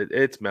it. So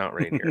it's Mount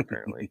Rainier,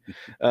 apparently.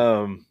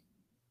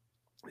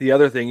 The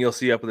other thing you'll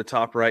see up in the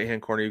top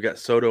right-hand corner, you've got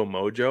Soto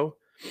Mojo.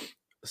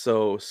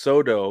 So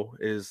Soto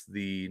is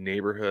the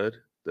neighborhood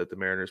that the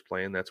Mariners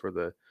play in. That's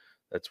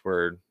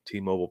where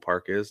T-Mobile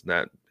Park is, and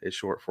that is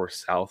short for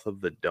South of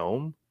the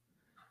Dome.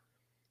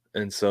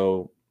 And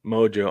so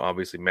Mojo,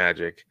 obviously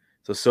magic.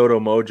 So Soto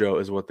Mojo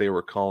is what they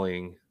were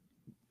calling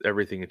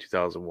everything in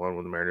 2001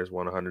 when the Mariners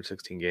won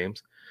 116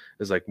 games.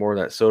 Is like more of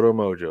that Soto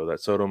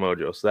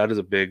Mojo. So that is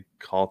a big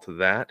call to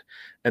that.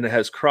 And it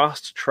has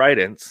crossed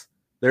tridents.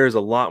 There's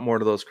a lot more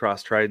to those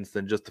crossed tridents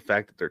than just the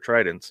fact that they're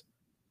tridents.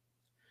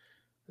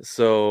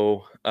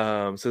 So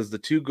it says the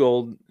two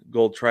gold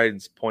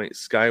tridents point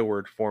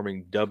skyward,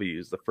 forming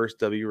W's. The first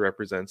W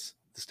represents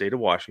the state of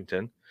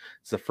Washington.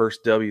 It's the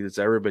first W that's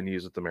ever been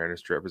used with the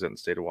Mariners to represent the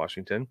state of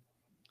Washington.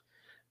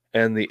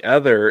 And the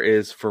other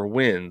is for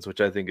wins, which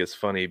I think is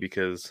funny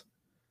because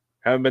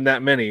haven't been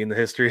that many in the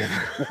history of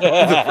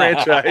the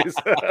franchise.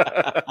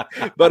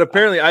 But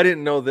apparently, I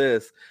didn't know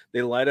this.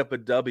 They light up a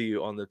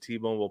W on the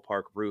T-Mobile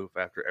Park roof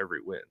after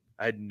every win.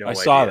 I had no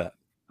idea. I saw that.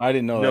 I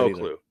didn't know that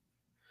either.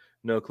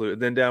 No clue.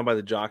 And then down by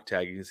the jock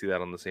tag, you can see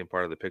that on the same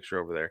part of the picture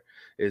over there,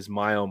 is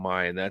My Oh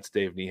My, and that's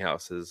Dave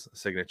Niehouse's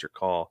signature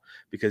call,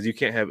 because you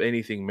can't have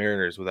anything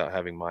Mariners without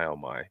having My Oh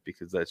My,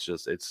 because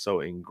it's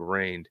so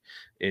ingrained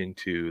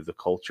into the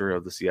culture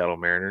of the Seattle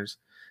Mariners.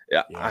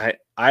 Yeah.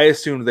 I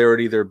assumed there would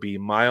either be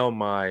My Oh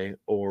My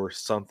or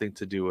something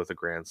to do with a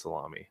Grand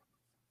Salami.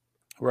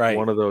 Right.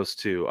 One of those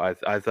two. I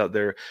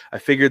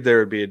figured there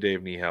would be a Dave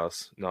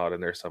Niehaus nod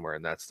in there somewhere,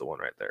 and that's the one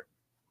right there.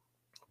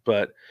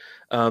 But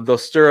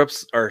those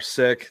stirrups are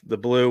sick. The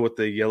blue with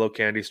the yellow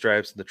candy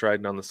stripes and the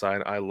trident on the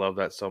side. I love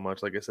that so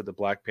much. Like I said, the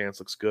black pants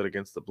looks good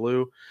against the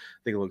blue. I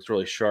think it looks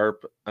really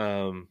sharp.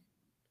 I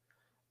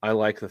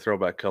like the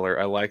throwback color.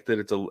 I like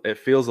that it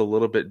feels a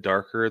little bit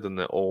darker than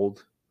the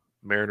old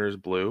Mariners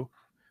blue,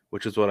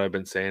 which is what I've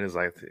been saying is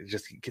like,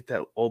 just get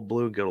that old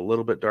blue and get a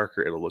little bit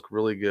darker. It'll look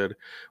really good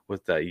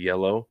with that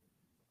yellow.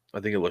 I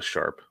think it looks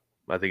sharp.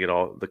 I think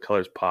the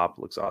colors pop.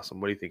 It looks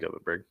awesome. What do you think of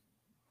it, Brig?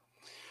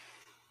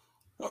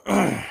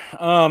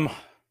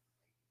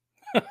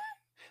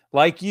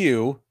 Like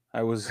you,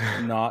 I was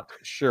not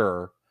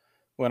sure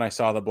when I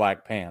saw the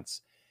black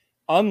pants.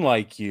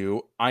 Unlike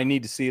you, I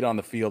need to see it on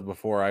the field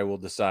before I will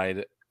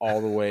decide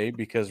all the way,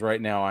 because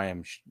right now I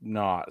am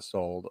not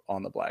sold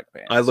on the black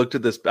pants.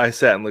 I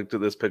sat and looked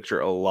at this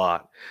picture a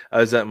lot. I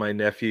was at my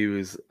nephew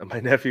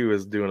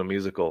was doing a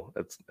musical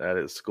at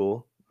his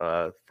school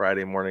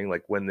Friday morning,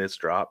 like when this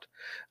dropped.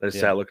 I just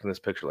sat looking at this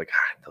picture like,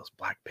 those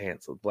black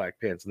pants,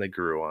 and they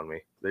grew on me.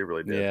 They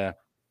really did. Yeah.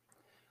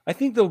 I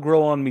think they'll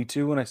grow on me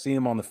too when I see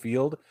them on the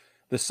field.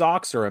 The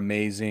socks are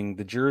amazing.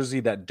 The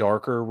jersey, that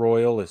darker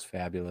royal, is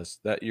fabulous.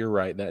 That you're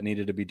right. That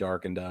needed to be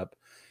darkened up.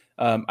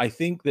 I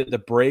think that the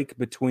break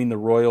between the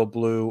royal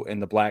blue and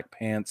the black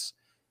pants,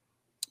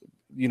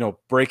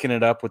 breaking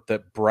it up with the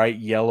bright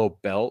yellow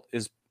belt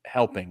is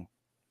helping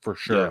for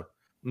sure.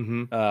 Yeah.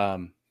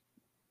 Mm-hmm.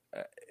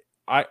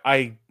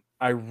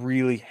 I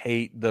really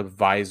hate the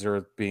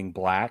visor being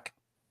black.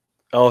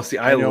 Oh, see,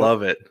 I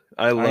love it.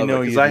 I love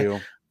it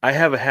because I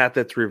have a hat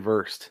that's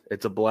reversed.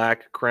 It's a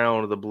black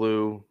crown with a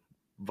blue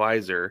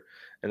visor,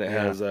 and it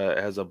has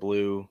a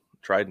blue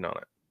trident on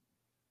it.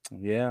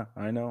 Yeah,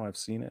 I know. I've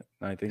seen it.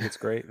 I think it's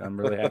great. I'm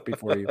really happy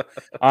for you.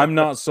 I'm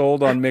not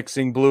sold on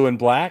mixing blue and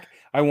black.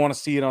 I want to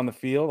see it on the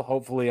field.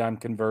 Hopefully I'm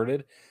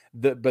converted.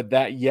 but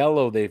that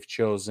yellow they've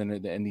chosen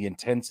and the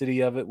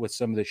intensity of it with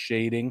some of the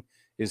shading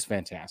is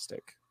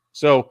fantastic.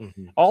 So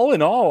all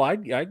in all, I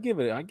give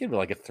it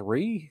like a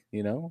 3.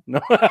 No.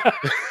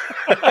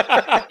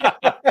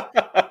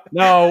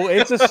 No,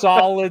 it's a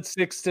solid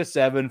 6 to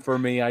 7 for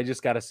me. I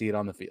just got to see it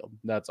on the field.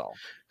 That's all.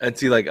 And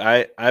see, like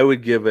I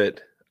would give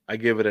it an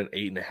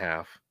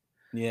 8.5.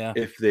 Yeah.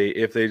 If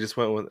they just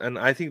went with, and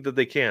I think that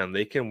they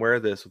can wear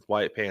this with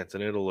white pants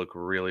and it'll look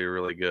really,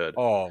 really good.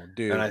 Oh,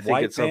 dude. And I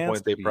think at some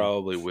point they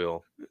probably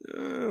will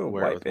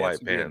wear it with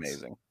white pants.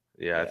 Amazing.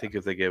 Yeah, I think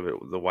if they gave it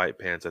the white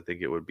pants, I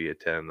think it would be a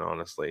 10,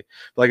 honestly.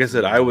 But like I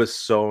said, I was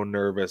so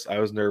nervous. I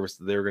was nervous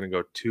that they were going to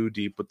go too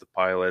deep with the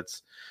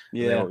pilots.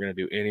 Yeah. They weren't going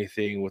to do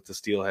anything with the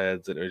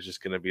steelheads, and it was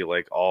just going to be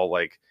like all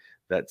like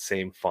that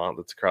same font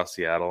that's across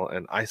Seattle.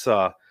 And I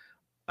saw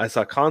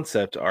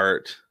concept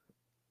art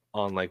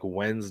on like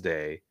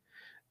Wednesday,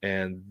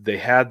 and they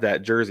had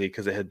that jersey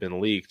because it had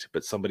been leaked,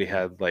 but somebody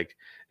had like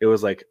it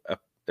was like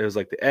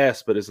the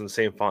S, but it's in the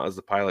same font as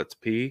the pilot's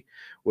P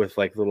with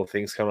like little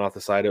things coming off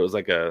the side. It was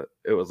like a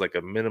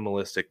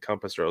minimalistic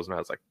compass rose, and I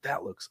was like,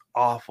 that looks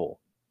awful.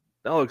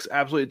 That looks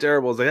absolutely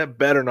terrible. I was like, that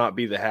better not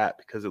be the hat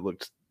because it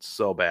looked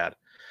so bad.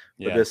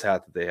 But this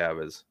hat that they have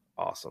is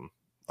awesome.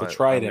 The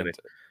Trident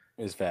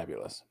is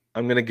fabulous.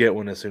 I'm gonna get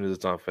one as soon as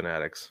it's on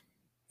Fanatics.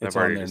 It's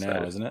on there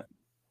now, isn't it?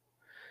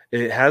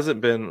 It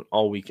hasn't been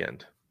all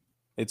weekend.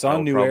 It's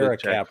on New Era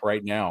Cap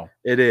right now.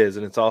 It is,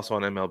 and it's also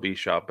on MLB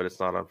Shop, but it's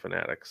not on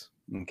Fanatics.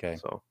 Okay.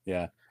 So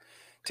yeah.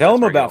 Tell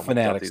them about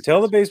Fanatics.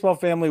 Tell the baseball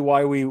family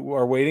why we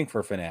are waiting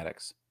for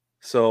Fanatics.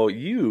 So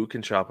you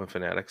can shop on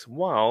Fanatics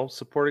while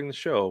supporting the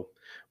show.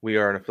 We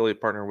are an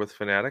affiliate partner with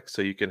Fanatics,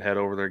 so you can head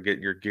over there and get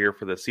your gear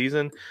for the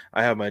season.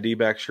 I have my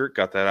D-back shirt,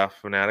 got that off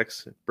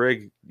Fanatics.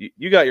 Brig,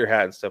 you got your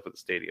hat and stuff at the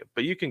stadium,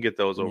 but you can get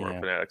those over on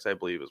Fanatics, I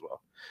believe, as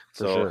well.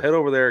 So head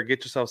over there,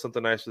 get yourself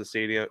something nice for the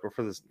stadium or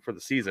for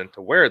the season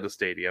to wear at the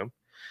stadium,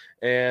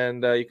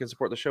 and you can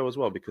support the show as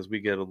well because we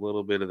get a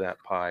little bit of that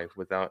pie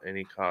without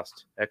any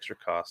extra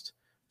cost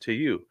to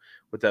you.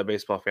 With that,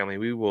 baseball family,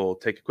 we will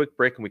take a quick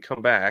break, and we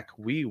come back.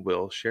 We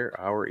will share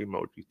our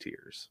emoji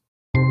tiers.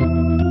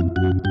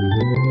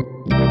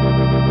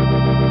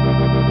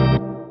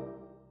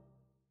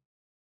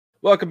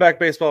 Welcome back,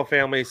 baseball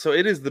family. So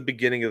it is the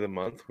beginning of the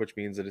month, which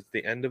means that it's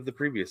the end of the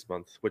previous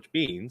month, which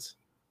means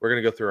we're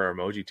going to go through our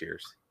emoji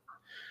tiers.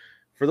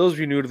 For those of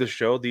you new to the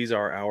show, this is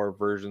our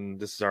version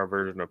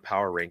of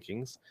power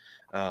rankings.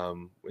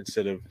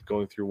 Instead of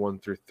going through 1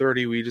 through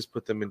 30, we just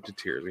put them into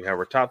tiers. We have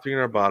our top 3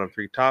 and our bottom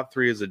 3. Top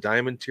 3 is a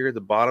diamond tier.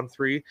 The bottom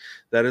 3,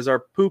 that is our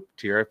poop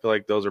tier. I feel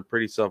like those are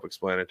pretty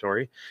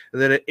self-explanatory.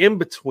 And then in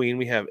between,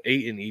 we have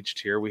 8 in each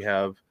tier. We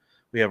have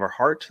our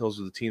heart. Those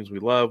are the teams we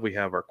love. We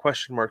have our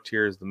question mark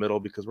tier is the middle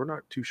because we're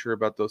not too sure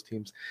about those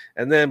teams.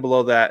 And then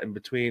below that, in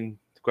between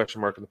the question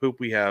mark and the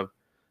poop, we have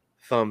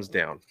thumbs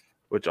down,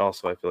 which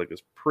also I feel like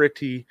is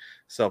pretty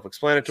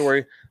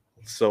self-explanatory.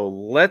 So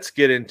let's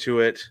get into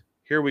it.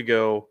 Here we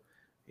go.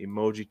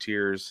 Emoji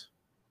tiers.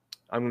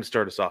 I'm going to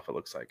start us off, it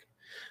looks like.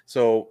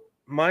 So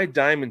my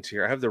diamond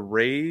tier, I have the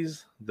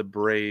Rays, the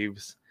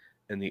Braves,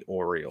 and the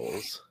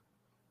Orioles.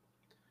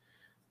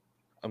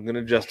 I'm going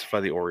to justify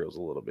the Orioles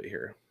a little bit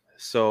here.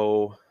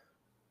 So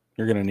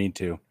you're going to need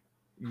to.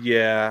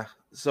 Yeah.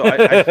 So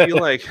I feel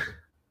like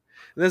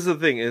this is the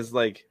thing is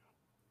like,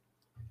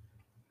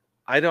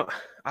 I don't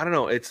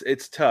know.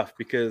 It's tough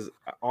because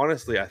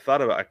honestly,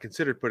 I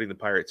considered putting the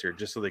Pirates here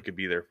just so they could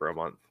be there for a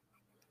month.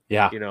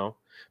 Yeah.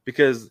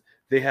 Because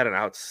they had an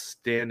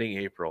outstanding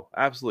April,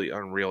 absolutely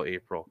unreal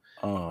April.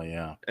 Oh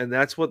yeah. And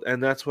that's what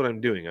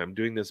I'm doing. I'm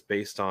doing this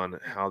based on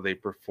how they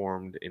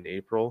performed in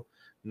April,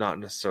 not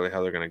necessarily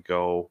how they're going to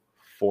go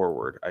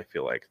forward. I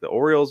feel like the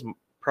Orioles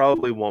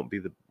probably won't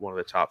be one of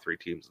the top 3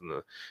 teams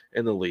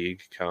in the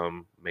league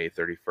come May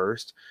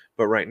 31st.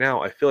 But right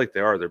now, I feel like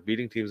they are. They're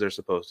beating teams they're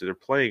supposed to. They're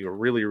playing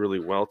really, really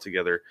well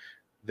together.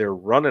 They're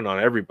running on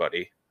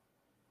everybody,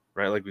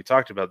 right? Like we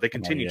talked about, they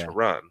continue to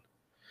run.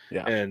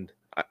 Yeah. And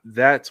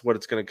that's what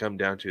it's going to come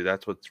down to.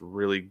 That's what's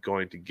really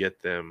going to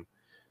get them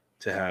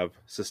to have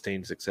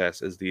sustained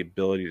success is the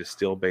ability to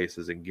steal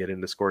bases and get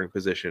into scoring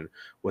position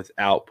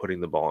without putting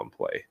the ball in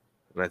play.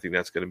 And I think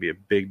that's going to be a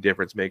big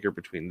difference maker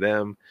between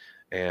them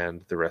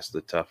and the rest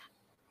of the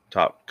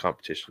top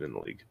competition in the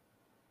league.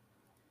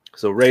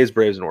 So Rays,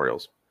 Braves, and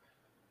Orioles.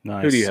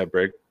 Nice. Who do you have,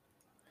 Brig?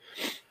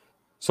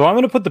 So I'm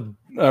going to put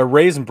the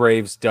Rays and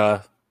Braves.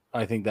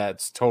 I think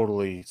that's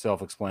totally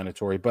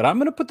self-explanatory. But I'm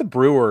going to put the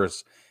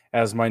Brewers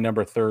as my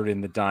number 3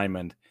 in the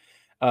diamond.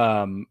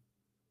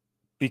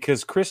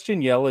 Because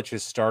Christian Yelich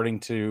is starting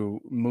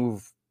to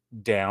move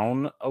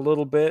down a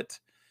little bit,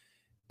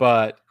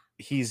 but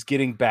he's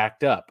getting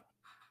backed up.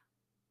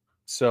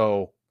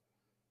 So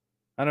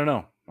I don't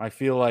know. I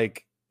feel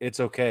like it's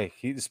okay.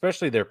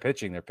 Especially their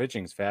pitching. Their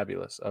pitching is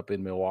fabulous up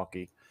in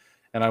Milwaukee.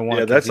 And I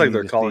want that's like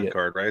their calling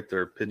card, right?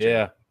 Their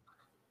pitching.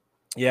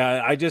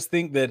 Yeah. I just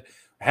think that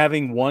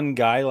having one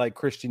guy like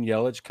Christian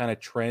Yelich kind of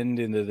trend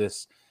into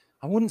this,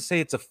 I wouldn't say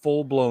it's a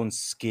full-blown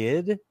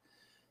skid.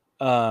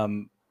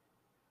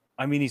 I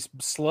I mean, he's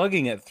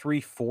slugging at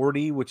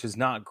 340, which is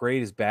not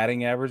great. His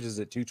batting average is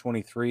at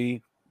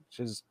 223, which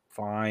is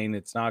fine.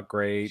 It's not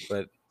great,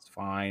 but it's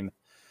fine.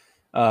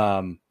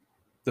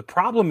 The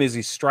problem is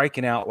he's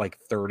striking out like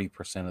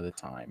 30% of the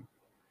time.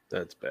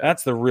 That's bad.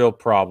 That's the real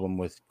problem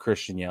with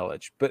Christian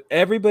Yelich. But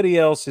everybody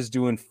else is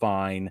doing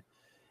fine.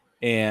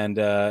 And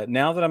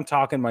now that I'm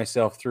talking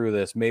myself through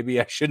this, maybe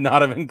I should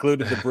not have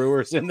included the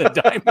Brewers in the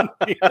diamond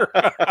here.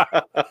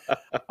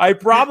 I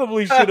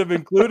probably should have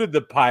included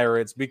the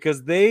Pirates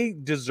because they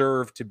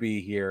deserve to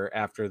be here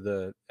after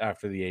the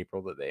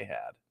April that they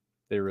had.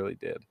 They really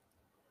did.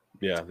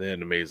 Yeah, they had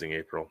an amazing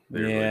April.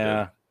 They really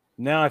did.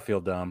 Now I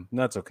feel dumb.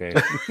 That's okay.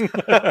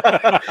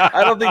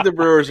 I don't think the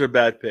Brewers are a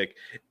bad pick.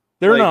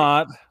 They're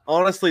not.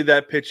 Honestly,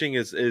 that pitching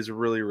is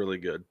really, really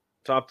good.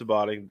 Top to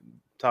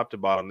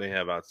bottom, they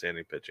have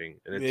outstanding pitching,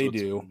 and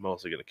it's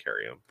mostly going to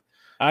carry them.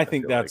 I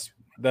think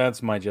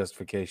that's my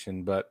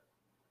justification, but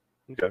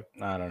okay,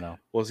 I don't know.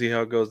 We'll see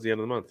how it goes at the end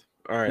of the month.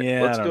 All right,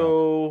 let's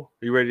go.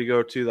 Are you ready to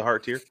go to the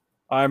Heart tier?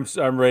 I'm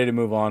ready to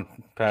move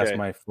on past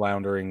my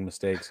floundering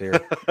mistakes here.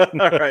 All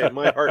right,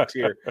 my Heart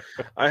tier.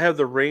 I have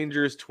the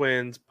Rangers,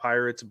 Twins,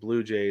 Pirates,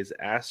 Blue Jays,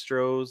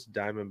 Astros,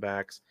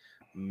 Diamondbacks,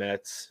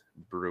 Mets,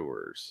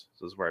 Brewers.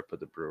 So this is where I put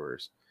the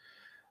Brewers.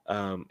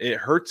 It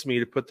hurts me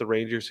to put the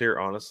Rangers here,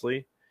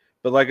 honestly.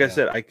 But like I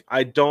said,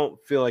 I don't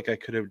feel like I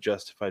could have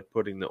justified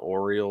putting the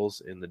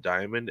Orioles in the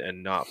Diamond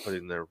and not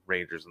putting the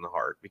Rangers in the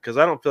Heart because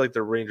I don't feel like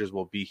the Rangers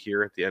will be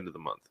here at the end of the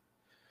month.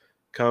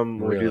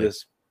 We do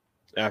this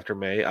after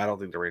May, I don't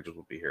think the Rangers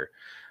will be here.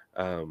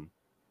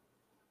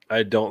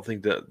 I don't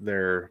think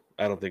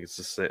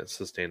it's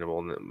sustainable.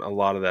 And a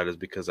lot of that is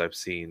because I've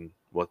seen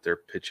what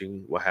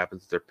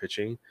happens to their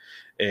pitching,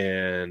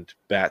 and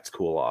bats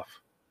cool off.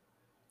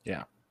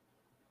 Yeah.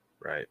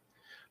 Right.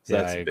 So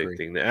that's a big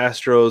thing. The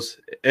Astros,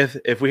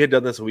 if we had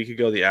done this a week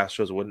ago, the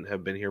Astros wouldn't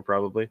have been here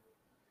probably.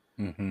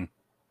 Mm-hmm.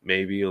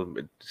 Maybe,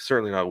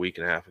 certainly not a week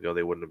and a half ago,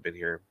 they wouldn't have been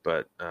here.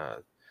 But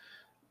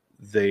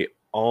they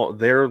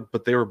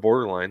were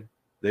borderline.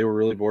 They were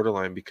really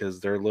borderline because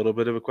they're a little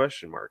bit of a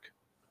question mark.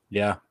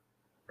 Yeah.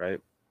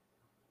 Right.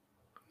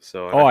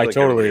 So I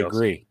totally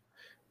agree.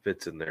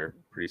 Fits in there,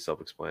 pretty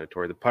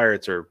self-explanatory. The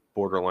Pirates are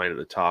borderline at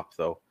the top,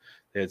 though.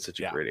 They had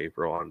such a great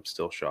April. I'm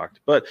still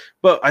shocked. But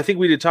I think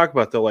we did talk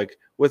about, though, like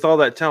with all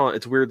that talent,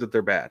 it's weird that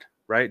they're bad,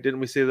 right?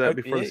 Didn't we say that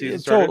before the season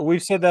started?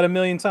 We've said that a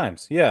million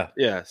times. Yeah.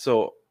 Yeah.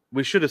 So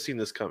we should have seen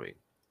this coming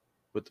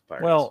with the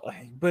Pirates. Well,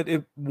 but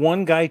if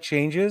one guy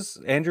changes,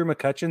 Andrew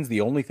McCutchen's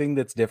the only thing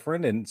that's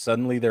different, and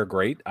suddenly they're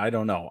great. I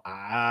don't know.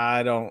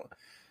 I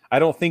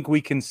don't think we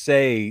can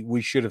say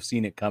we should have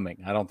seen it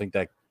coming. I don't think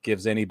that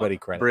gives anybody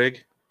credit.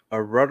 Brig, a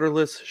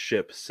rudderless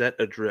ship set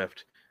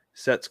adrift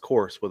sets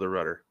course with a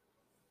rudder.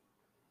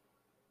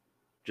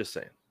 Just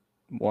saying.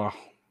 Wow.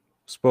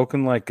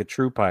 Spoken like a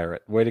true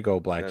pirate. Way to go,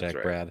 Blackjack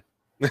right. Brad.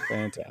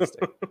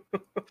 Fantastic.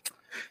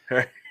 All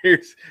right,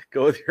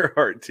 go with your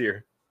Heart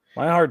tier.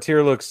 My Heart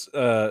tier looks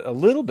a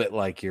little bit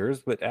like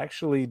yours, but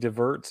actually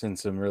diverts in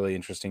some really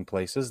interesting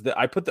places.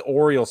 I put the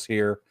Orioles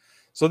here.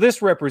 So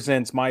this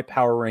represents my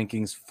power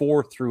rankings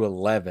 4 through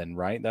 11,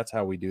 right? That's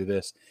how we do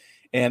this.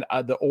 And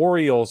the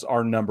Orioles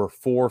are number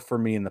 4 for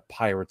me, and the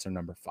Pirates are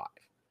number 5,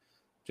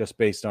 just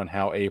based on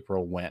how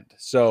April went.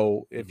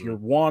 So if you're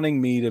wanting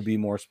me to be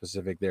more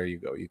specific, there you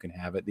go. You can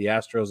have it. The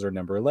Astros are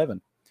number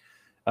 11.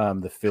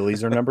 The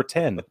Phillies are number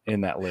 10 in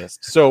that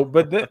list. So,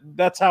 but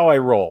that's how I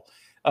roll.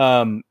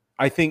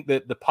 I think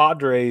that the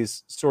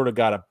Padres sort of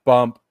got a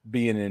bump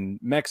being in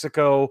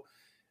Mexico.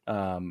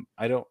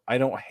 I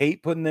don't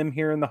hate putting them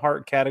here in the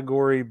Heart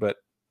category, but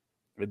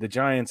the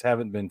Giants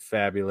haven't been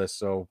fabulous.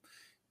 So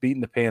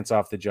beating the pants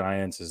off the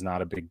Giants is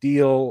not a big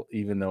deal,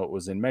 even though it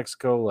was in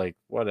Mexico, like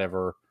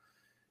whatever,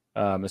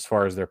 as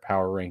far as their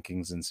power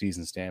rankings and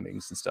season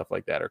standings and stuff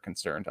like that are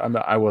concerned.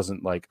 I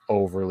wasn't like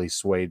overly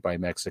swayed by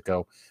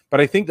Mexico, but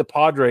I think the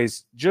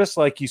Padres, just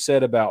like you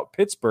said about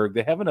Pittsburgh,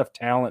 they have enough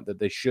talent that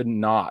they should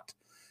not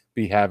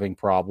be having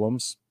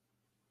problems.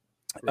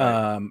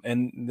 Right.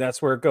 And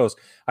that's where it goes.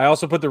 I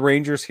also put the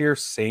Rangers here.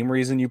 Same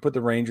reason you put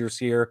the Rangers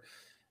here.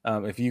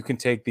 If you can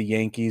take the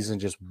Yankees and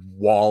just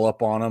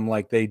wallop on them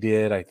like they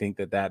did, I think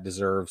that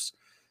deserves,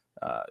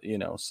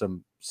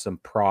 some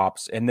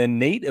props. And then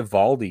Nate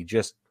Eovaldi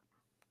just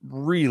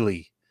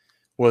really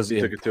was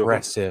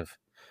impressive.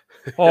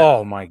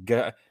 Oh my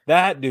God,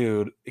 that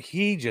dude,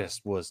 he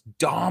just was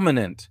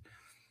dominant.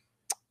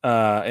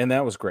 And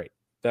that was great.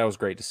 That was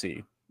great to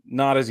see.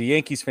 Not as a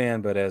Yankees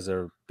fan, but as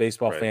a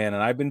baseball fan.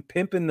 And I've been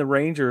pimping the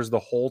Rangers the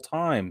whole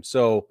time.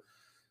 So,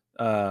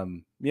 I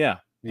don't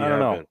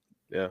know.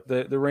 Yeah.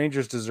 The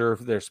Rangers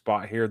deserve their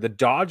spot here. The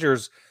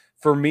Dodgers,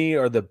 for me,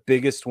 are the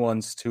biggest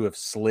ones to have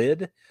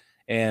slid.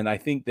 And I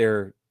think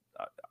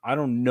I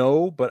don't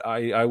know, but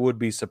I would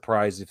be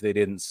surprised if they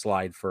didn't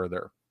slide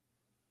further.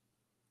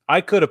 I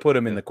could have put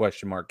them in the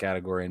question mark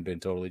category and been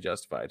totally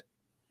justified.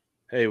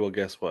 Hey, well,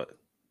 guess what?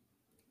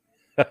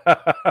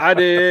 I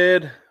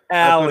did.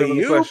 I put him in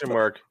the question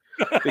mark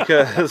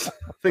because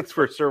thanks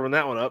for serving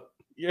that one up.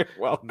 You're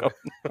welcome.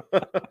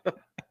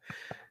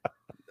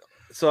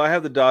 So I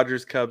have the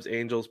Dodgers, Cubs,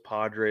 Angels,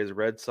 Padres,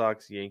 Red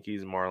Sox,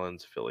 Yankees,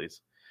 Marlins,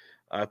 Phillies.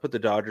 I put the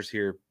Dodgers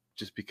here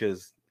just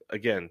because,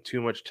 again,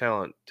 too much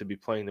talent to be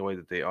playing the way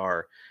that they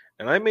are.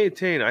 And I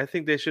maintain, I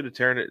think they should have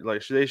torn it.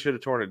 They should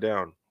have torn it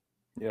down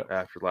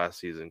after last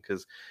season,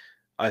 because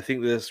I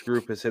think this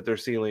group has hit their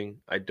ceiling.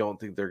 I don't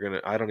think they're gonna.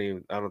 I don't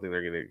think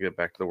they're gonna get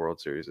back to the World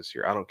Series this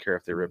year. I don't care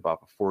if they rip off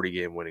a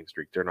 40-game winning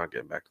streak. They're not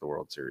getting back to the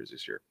World Series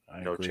this year.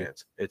 No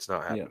chance. It's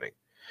not happening.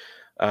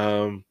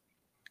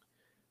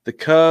 The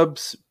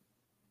Cubs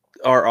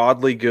are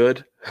oddly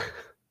good.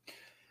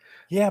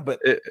 Yeah,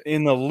 but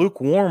in the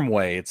lukewarm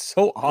way, it's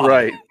so odd.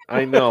 Right.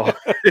 I know.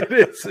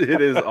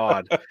 It is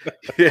odd.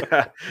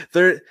 Yeah.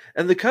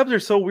 And the Cubs are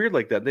so weird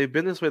like that. They've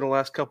been this way the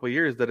last couple of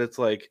years that it's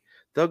like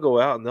they'll go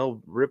out and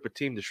they'll rip a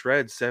team to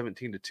shreds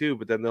 17-2,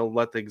 but then they'll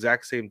let the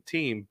exact same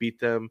team beat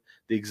them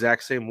the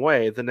exact same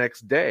way the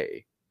next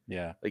day.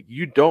 Yeah. Like,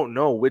 you don't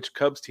know which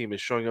Cubs team is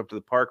showing up to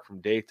the park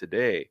from day to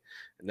day.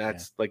 And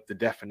that's like the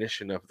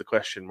definition of the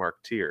question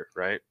mark tier,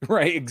 right?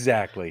 Right,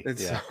 exactly. And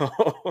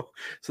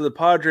so the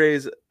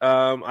Padres,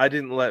 I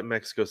didn't let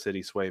Mexico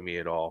City sway me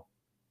at all.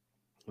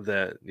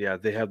 They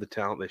have the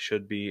talent. They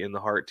should be in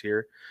the heart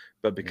tier,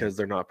 but because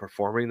they're not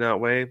performing that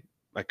way,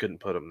 I couldn't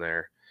put them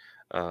there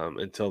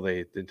until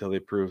they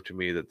prove to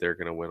me that they're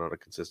going to win on a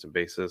consistent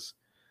basis.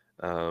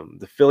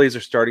 The Phillies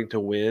are starting to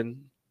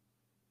win,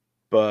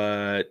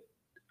 but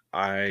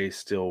I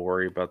still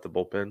worry about the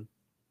bullpen.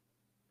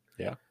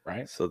 Yeah,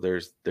 right. So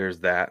there's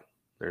that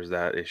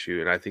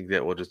issue, and I think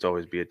that will just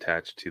always be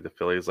attached to the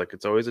Phillies, like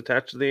it's always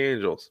attached to the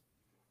Angels.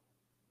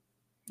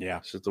 Yeah,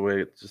 it's just the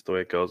way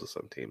it goes with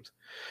some teams.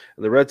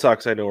 And the Red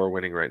Sox, I know, are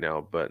winning right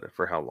now, but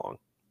for how long?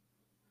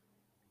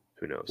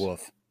 Who knows?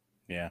 Woof.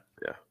 Yeah.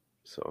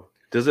 So,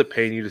 does it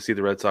pain you to see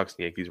the Red Sox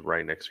and Yankees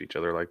right next to each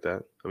other like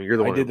that? I mean, you're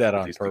the one who did that put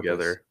on these purpose.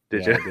 Together.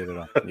 Did you? I did it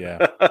on.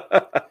 Yeah.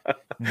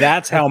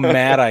 That's how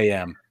mad I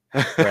am,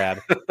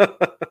 Brad.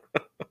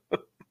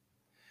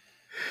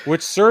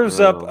 Which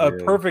serves up a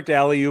perfect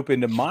alley-oop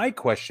into my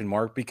question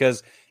mark,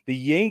 because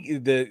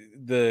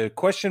the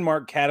question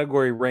mark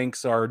category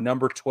ranks are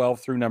number 12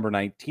 through number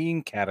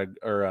 19 power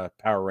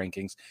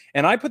rankings,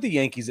 and I put the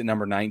Yankees at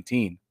number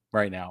 19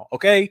 right now.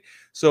 Okay,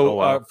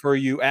 so for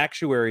you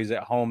actuaries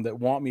at home that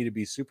want me to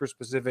be super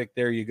specific,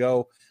 there you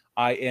go.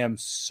 I am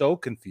so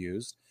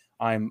confused.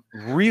 I'm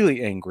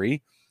really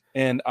angry,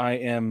 and I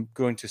am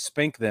going to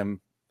spank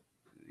them,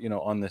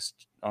 on this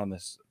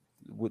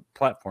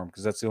platform,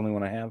 because that's the only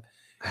one I have.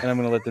 And I'm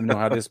going to let them know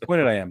how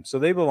disappointed I am. So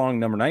they belong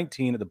number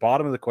 19 at the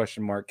bottom of the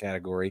question mark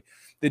category.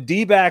 The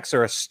D-backs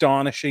are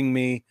astonishing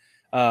me.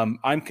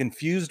 I'm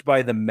confused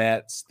by the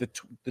Mets. The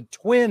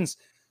Twins.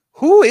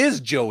 Who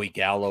is Joey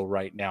Gallo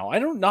right now? I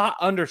do not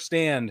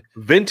understand.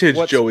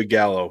 Vintage Joey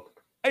Gallo.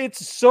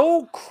 It's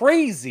so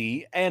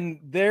crazy, and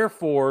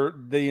therefore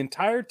the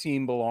entire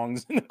team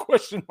belongs in the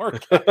question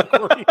mark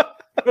category.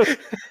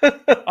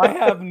 I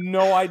have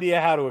no idea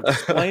how to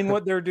explain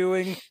what they're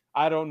doing.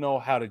 I don't know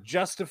how to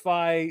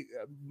justify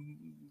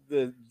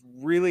the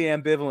really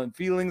ambivalent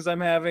feelings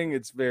I'm having.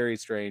 It's very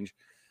strange.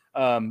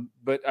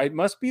 But it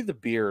must be the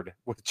beard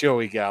with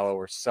Joey Gallo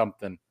or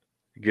something.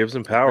 It gives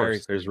him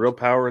powers. There's real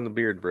power in the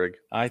beard, Brig.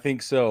 I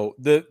think so.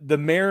 The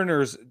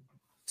Mariners,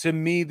 to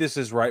me, this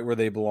is right where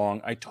they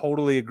belong. I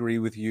totally agree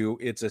with you.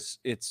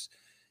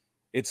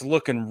 It's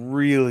looking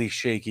really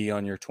shaky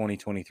on your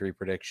 2023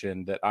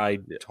 prediction that I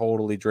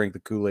totally drank the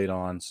Kool-Aid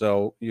on.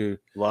 So a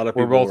lot of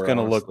people we're both going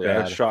to look bad.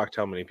 I was shocked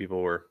how many people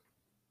were.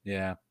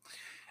 Yeah,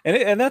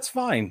 and that's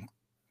fine.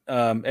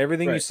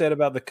 Everything you said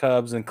about the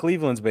Cubs and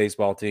Cleveland's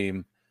baseball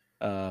team,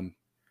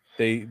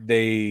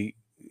 Tito's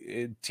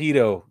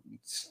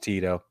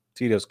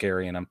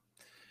carrying them.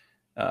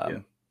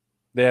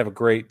 They have a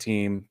great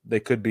team. They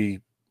could be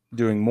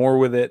doing more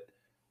with it.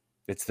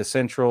 It's the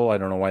Central. I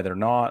don't know why they're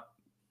not.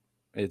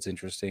 It's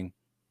interesting.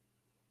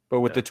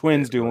 But with the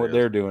Twins doing what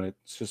they're doing,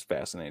 it's just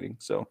fascinating.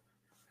 So,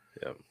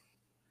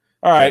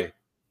 all right. Okay.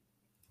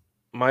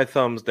 My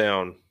thumbs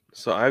down.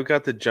 So I've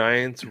got the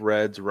Giants,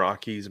 Reds,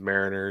 Rockies,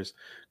 Mariners,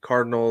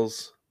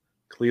 Cardinals,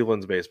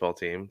 Cleveland's baseball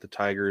team, the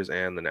Tigers,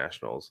 and the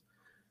Nationals.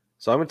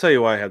 So I'm going to tell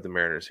you why I have the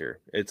Mariners here.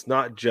 It's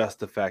not just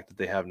the fact that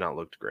they have not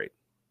looked great,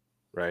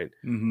 right?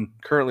 Mm-hmm.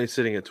 Currently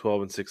sitting at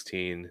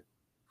 12-16.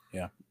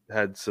 Yeah.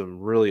 Had some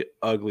really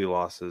ugly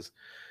losses.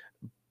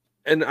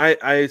 And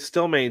I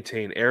still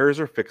maintain errors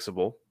are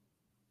fixable.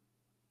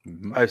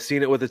 Mm-hmm. I've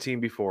seen it with a team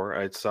before.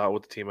 I saw it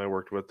with the team I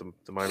worked with,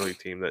 the minor league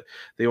team, that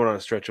they went on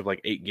a stretch of like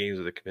 8 games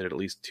where they committed at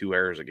least 2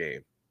 errors a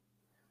game.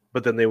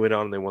 But then they went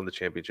on and they won the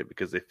championship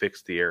because they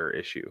fixed the error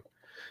issue.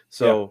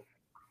 So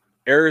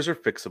errors are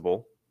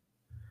fixable.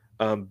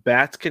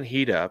 Bats can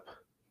heat up.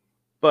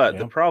 But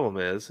the problem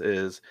is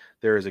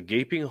there is a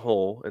gaping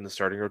hole in the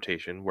starting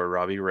rotation where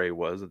Robbie Ray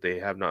was that they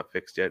have not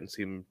fixed yet and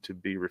seem to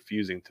be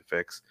refusing to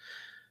fix.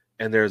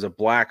 And there's a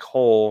black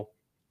hole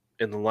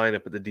in the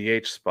lineup at the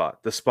DH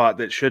spot, the spot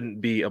that shouldn't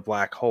be a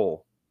black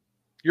hole.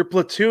 You're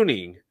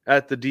platooning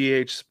at the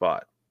DH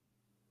spot.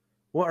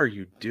 What are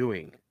you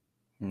doing?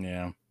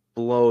 Yeah.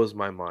 blows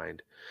my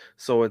mind.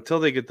 So until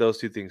they get those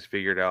two things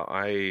figured out,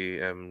 I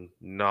am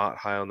not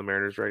high on the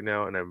Mariners right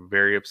now, and I'm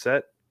very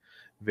upset,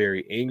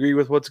 very angry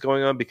with what's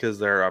going on because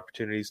there are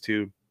opportunities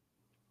to.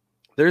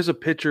 There's a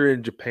pitcher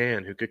in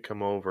Japan who could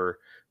come over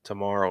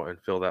tomorrow and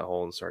fill that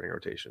hole in the starting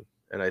rotation,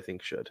 and I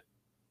think should.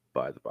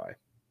 By the by,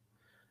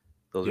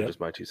 those are just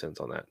my 2 cents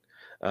on that.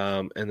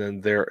 And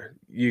then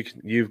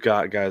you've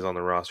got guys on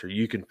the roster.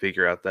 You can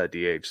figure out that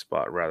DH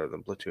spot rather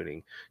than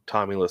platooning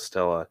Tommy La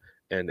Stella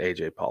and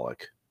AJ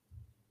Pollock.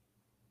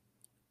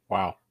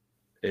 Wow,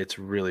 it's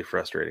really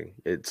frustrating.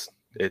 It's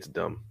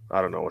dumb.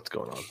 I don't know what's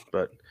going on,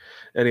 but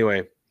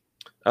anyway,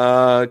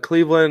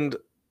 Cleveland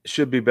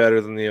should be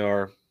better than they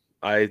are.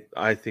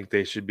 I think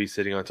they should be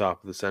sitting on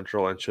top of the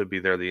Central and should be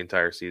there the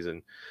entire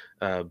season.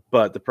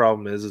 But the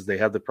problem is they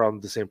have the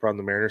same problem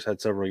the Mariners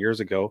had several years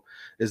ago,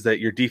 is that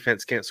your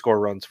defense can't score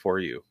runs for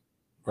you.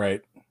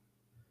 Right.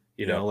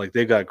 You know, like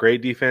they've got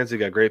great defense, they've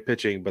got great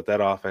pitching, but that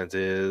offense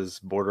is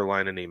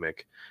borderline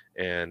anemic,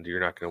 and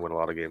you're not going to win a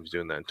lot of games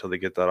doing that until they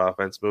get that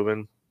offense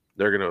moving.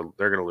 They're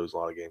gonna lose a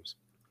lot of games.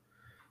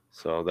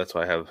 So that's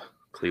why I have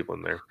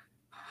Cleveland there.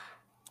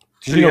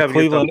 Did you know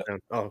Cleveland?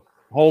 Oh.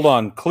 Hold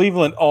on.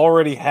 Cleveland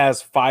already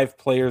has 5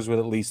 players with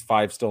at least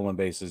 5 stolen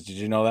bases. Did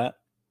you know that?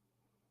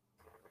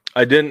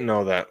 I didn't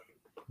know that,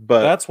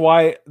 but that's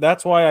why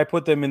I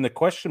put them in the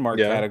question mark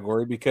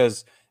category,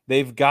 because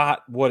they've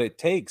got what it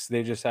takes.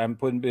 They just haven't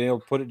been able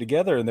to put it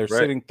together, and they're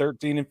sitting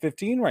 13 and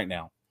 15 right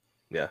now.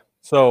 Yeah.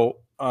 So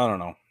I don't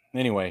know.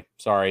 Anyway,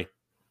 sorry.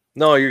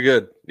 No, you're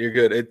good. You're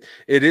good.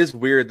 It is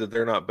weird that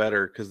they're not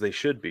better because they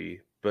should be,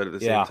 but at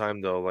the same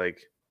time, though,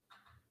 like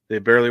they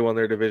barely won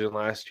their division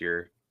last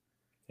year.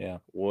 Yeah.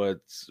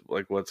 What's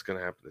going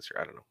to happen this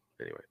year? I don't know.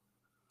 Anyway,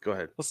 go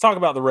ahead. Let's talk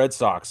about the Red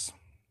Sox.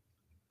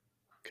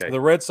 Okay.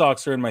 The Red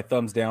Sox are in my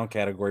thumbs down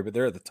category, but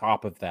they're at the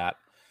top of that.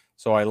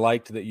 So I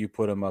liked that you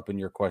put them up in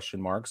your question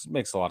marks. It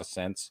makes a lot of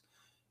sense.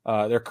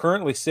 They're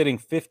currently sitting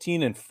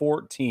 15 and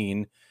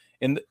 14.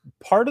 And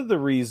part of the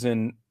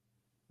reason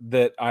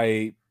that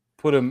I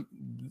put them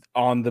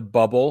on the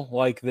bubble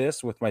like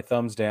this with my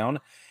thumbs down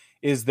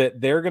is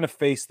that they're going to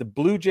face the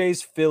Blue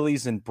Jays,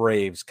 Phillies, and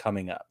Braves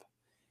coming up.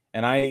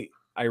 And I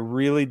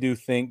really do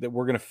think that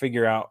we're going to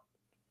figure out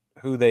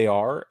who they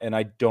are, and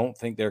I don't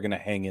think they're going to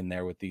hang in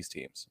there with these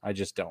teams. I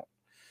just don't.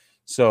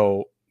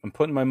 So I'm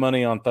putting my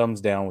money on thumbs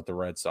down with the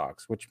Red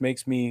Sox, which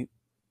makes me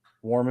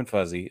warm and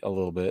fuzzy a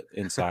little bit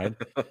inside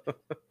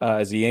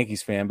as a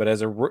Yankees fan. But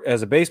as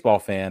a baseball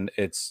fan,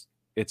 it's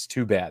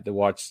too bad to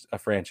watch a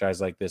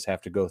franchise like this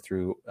have to go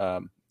through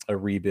a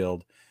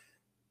rebuild,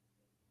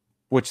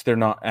 which they're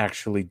not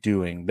actually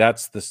doing.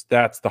 That's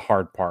the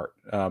hard part.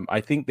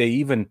 I think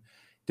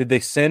did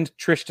they send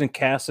Tristan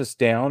Cassis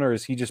down, or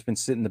has he just been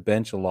sitting the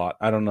bench a lot?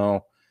 I don't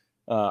know.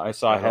 I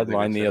saw a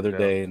headline the other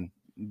day,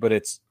 but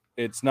it's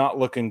not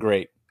looking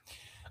great.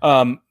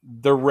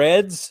 The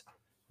Reds,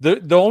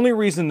 the only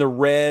reason the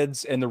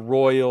Reds and the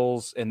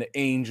Royals and the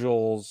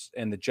Angels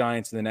and the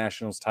Giants and the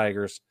Nationals,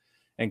 Tigers,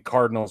 and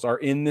Cardinals are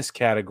in this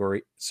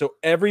category. So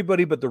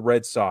everybody but the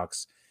Red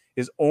Sox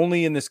is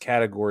only in this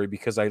category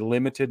because I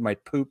limited my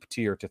poop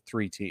tier to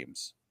 3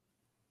 teams.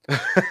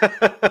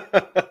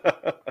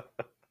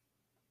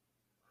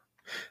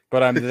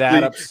 But I'm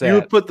that upset. You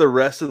would put the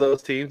rest of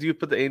those teams, you would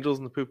put the Angels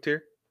in the poop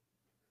tier?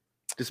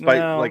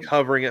 Despite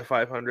hovering at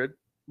 500?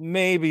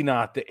 Maybe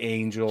not the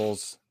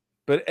Angels,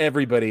 but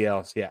everybody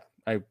else, yeah.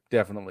 I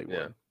definitely would.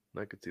 Yeah,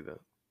 I could see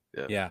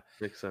that. Yeah.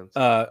 Makes sense.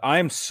 I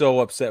am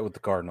so upset with the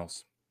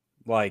Cardinals.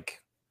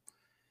 Like,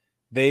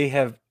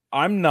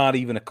 I'm not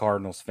even a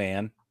Cardinals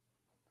fan.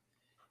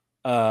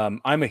 I'm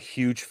a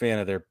huge fan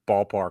of their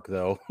ballpark,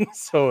 though.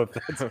 So if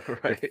that's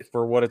right.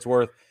 For what it's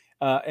worth.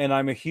 And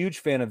I'm a huge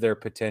fan of their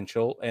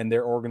potential and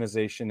their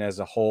organization as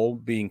a whole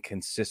being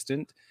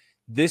consistent.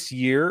 This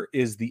year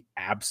is the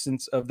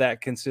absence of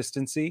that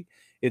consistency.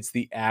 It's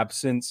the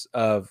absence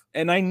of,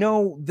 and I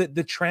know that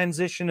the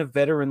transition of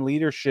veteran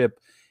leadership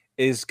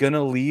is going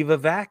to leave a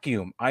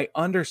vacuum. I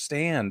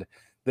understand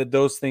that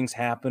those things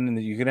happen and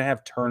that you're going to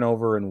have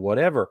turnover and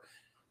whatever.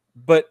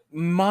 But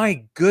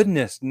my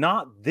goodness,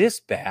 not this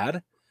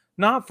bad.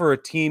 Not for a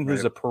team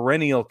who's a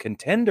perennial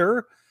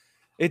contender.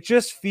 It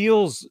just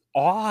feels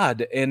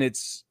odd, and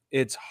it's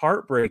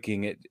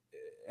heartbreaking.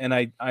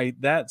 I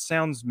that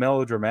sounds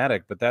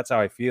melodramatic, but that's how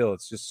I feel.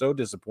 It's just so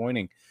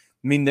disappointing.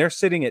 I mean, they're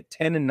sitting at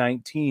 10 and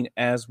 19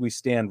 as we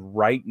stand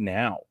right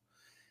now.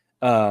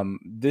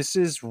 This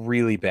is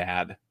really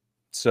bad.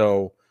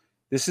 So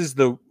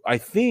I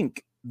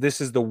think this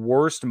is the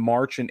worst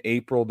March and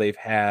April they've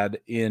had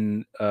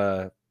in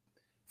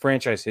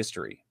franchise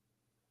history.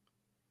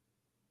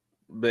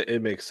 But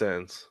it makes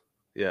sense.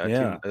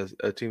 Yeah,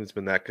 a team that's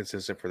been that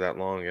consistent for that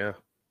long,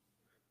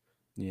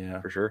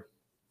 yeah, for sure.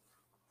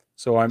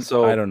 So I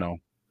don't know.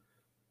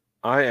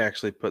 I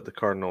actually put the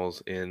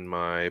Cardinals in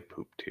my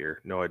poop tier.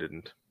 No, I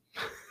didn't.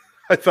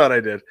 I thought I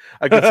did.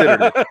 I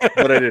considered it,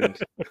 but I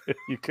didn't.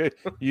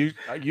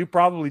 You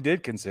probably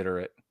did consider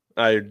it.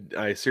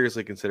 I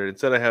seriously considered it.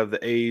 Instead, I have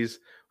the A's,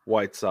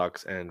 White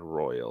Sox, and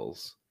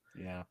Royals.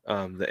 Yeah.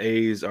 The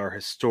A's are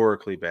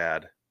historically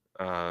bad.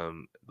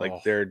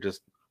 They're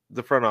just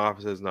the front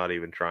office is not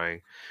even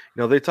trying.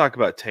 They talk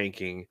about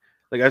tanking.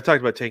 Like I've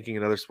talked about tanking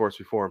in other sports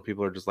before, and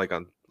people are just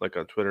on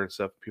Twitter and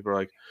stuff. People are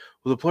like,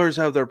 "Well, the players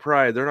have their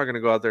pride. They're not going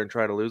to go out there and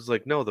try to lose."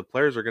 Like, no, the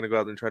players are going to go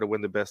out there and try to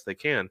win the best they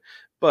can.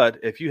 But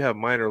if you have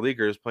minor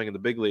leaguers playing in the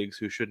big leagues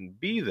who shouldn't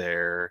be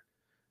there,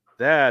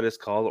 that is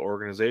called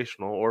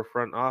organizational or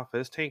front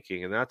office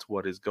tanking, and that's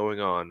what is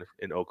going on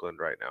in Oakland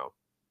right now.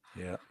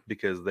 Yeah,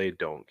 because they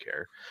don't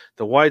care.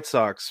 The White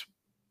Sox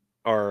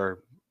are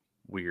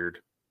weird.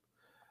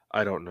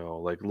 I don't know.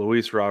 Like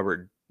Luis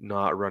Robert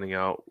not running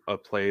out a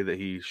play that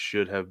he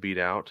should have beat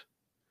out.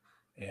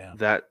 Yeah.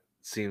 That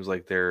seems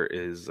like there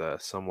is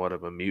somewhat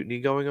of a mutiny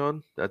going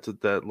on. That's what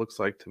that looks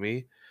like to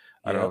me.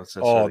 I don't know if it's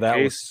necessarily the that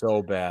case, was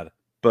so bad.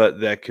 but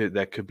that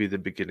could be the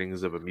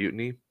beginnings of a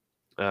mutiny.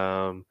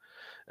 And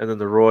then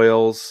the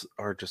Royals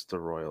are just the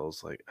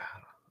Royals. Like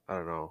I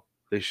don't know.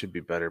 They should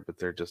be better, but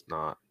they're just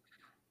not.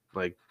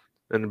 Like,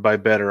 and by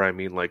better I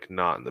mean like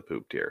not in the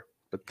poop tier,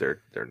 but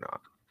they're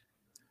not.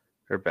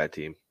 They're a bad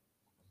team.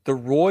 The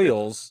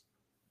Royals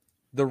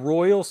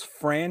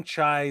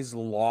franchise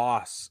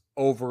loss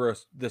over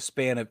the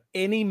span of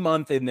any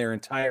month in their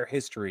entire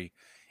history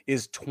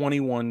is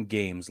 21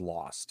 games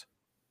lost.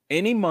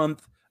 Any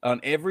month on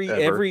every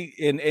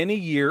in any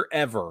year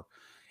ever,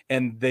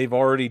 and they've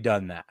already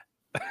done that.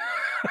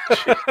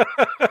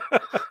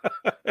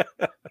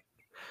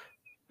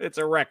 It's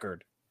a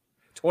record.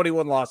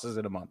 21 losses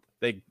in a month.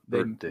 They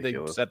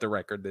set the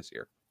record this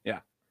year. Yeah.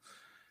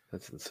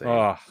 That's insane.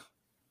 Oh,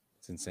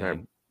 it's insane. All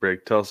right,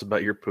 Brig, tell us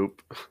about your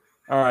poop.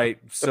 All right.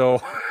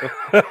 So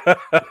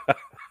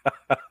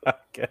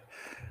okay.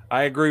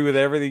 I agree with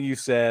everything you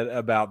said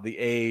about the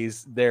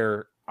A's.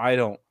 I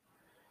don't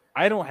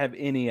have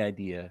any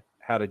idea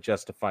how to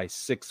justify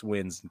 6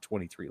 wins and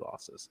 23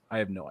 losses. I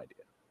have no idea.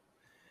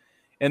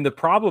 And the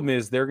problem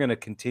is they're going to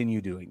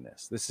continue doing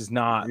this. This is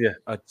not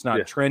it's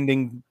not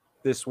trending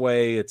this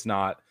way. It's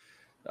not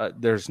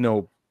there's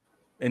no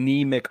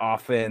anemic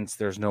offense,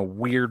 there's no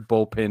weird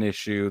bullpen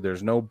issue,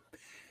 there's no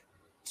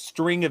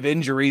string of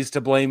injuries to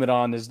blame it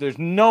on. There's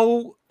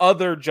no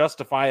other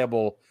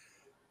justifiable.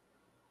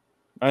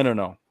 I don't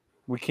know.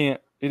 It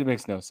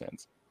makes no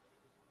sense.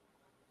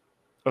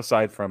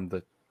 Aside from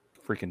the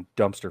freaking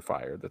dumpster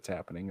fire that's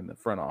happening in the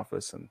front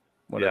office and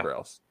whatever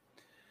else.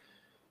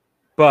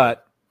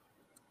 But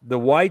the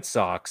White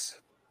Sox,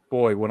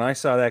 boy, when I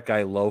saw that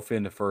guy loaf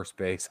into first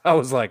base, I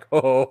was like,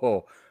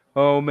 oh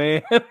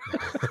man.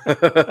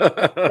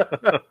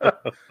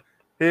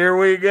 Here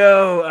we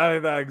go. I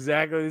thought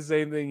exactly the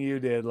same thing you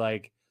did.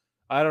 Like,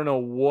 I don't know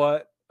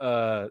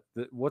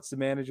what's the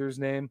manager's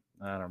name?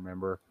 I don't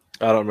remember.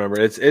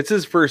 It's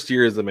his first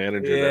year as the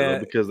manager there,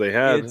 because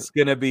it's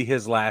gonna be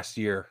his last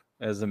year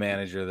as the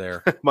manager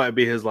there. It might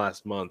be his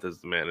last month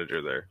as the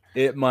manager there.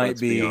 It might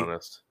Let's be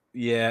honest.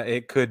 Yeah,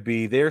 it could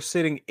be. They're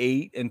sitting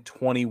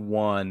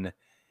 8-21.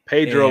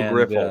 Pedro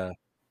Griffel.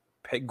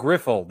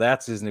 Griffel,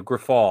 that's his name.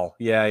 Griffal.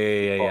 Yeah.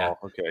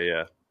 Okay,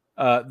 yeah.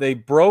 They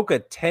broke a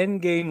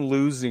 10-game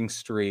losing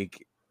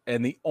streak,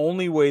 and the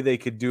only way they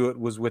could do it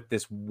was with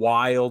this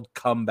wild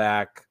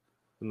comeback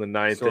in the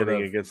 9th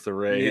inning against the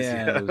Rays.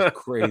 Yeah, it was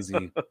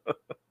crazy.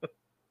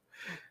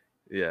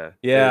 Yeah,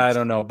 I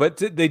don't know, but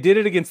they did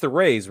it against the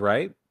Rays,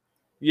 right?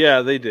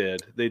 Yeah, they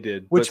did.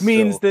 Which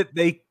means that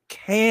they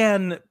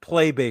can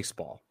play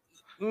baseball.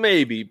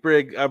 Maybe.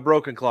 Brig, a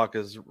broken clock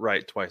is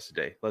right twice a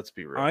day. Let's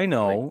be real. I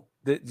know.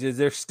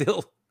 They're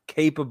still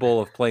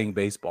capable of playing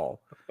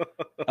baseball.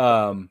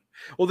 Well,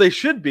 they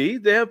should be.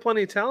 They have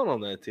plenty of talent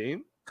on that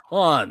team.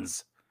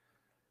 Tons.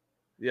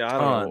 Yeah, I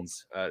don't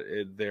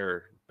know.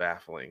 They're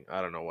baffling.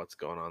 I don't know what's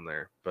going on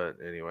there. But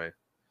anyway.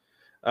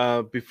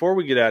 Before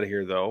we get out of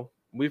here, though,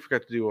 we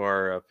forgot to do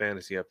our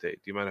fantasy update.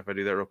 Do you mind if I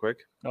do that real quick?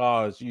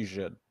 Oh, you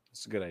should.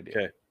 It's a good idea.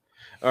 Okay.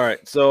 All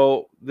right.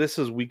 So this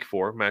is week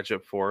 4,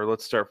 matchup 4.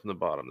 Let's start from the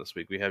bottom this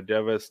week. We have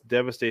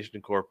Devastation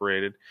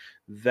Incorporated.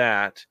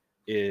 That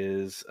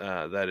is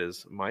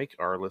Mike,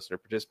 our listener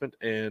participant,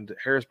 and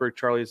Harrisburg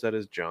Charlies. That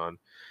is John.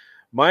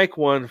 Mike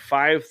won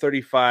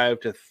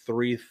 535 to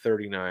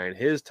 339.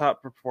 His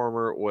top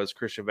performer was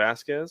Christian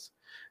Vasquez,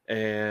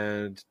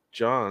 and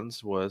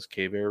John's was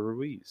K-Bear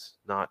Ruiz,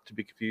 not to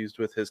be confused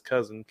with his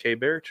cousin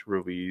K-Bert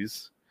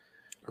Ruiz.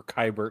 Or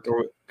Kybert.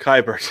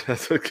 Kybert.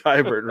 That's what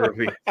Kybert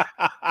Ruiz.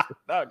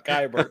 Not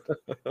Kybert.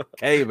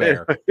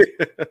 K-Bear.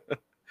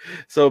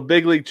 So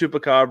Big League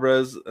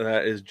Chupacabras,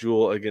 that is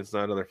Jewel against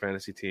another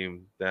fantasy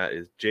team. That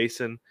is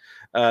Jason.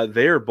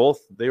 They were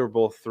both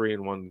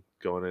 3-1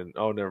 going in.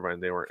 Oh, never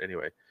mind. They weren't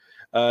anyway.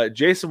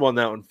 Jason won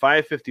that one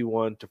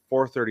 551 to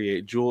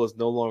 438. Jewel is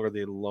no longer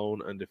the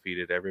lone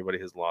undefeated. Everybody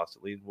has lost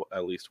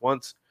at least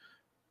once.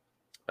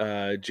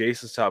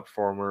 Jason's top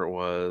performer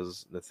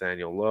was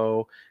Nathaniel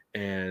Lowe,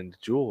 and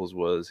Jules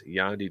was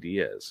Yandy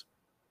Diaz.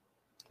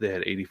 They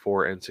had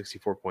 84 and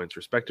 64 points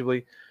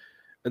respectively.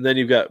 And then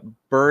you've got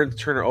Burns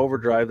Turner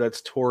Overdrive.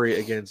 That's Tori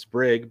against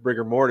Brig.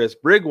 Brigger Mortis.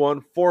 Brig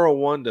won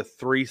 401 to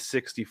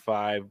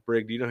 365.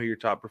 Brig, do you know who your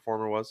top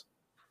performer was?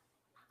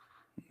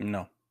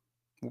 No.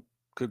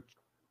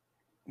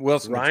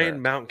 Wilson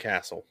Ryan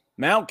Mountcastle.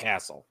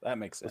 Mountcastle. That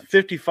makes sense.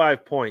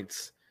 55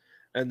 points.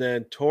 And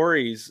then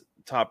Torrey's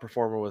top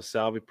performer was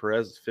Salvi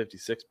Perez,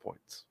 56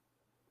 points.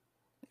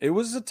 It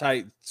was a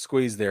tight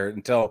squeeze there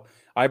until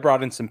I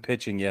brought in some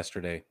pitching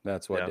yesterday.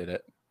 That's what did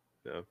it.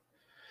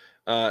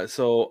 Yeah.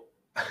 So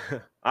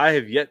I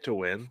have yet to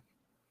win.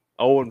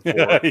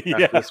 0-4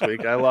 after this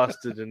week. I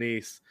lost to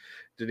Denise.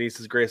 Denise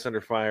is Grace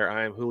Under Fire.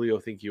 I am Julio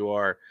Think You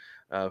Are.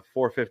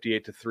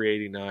 458 to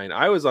 389.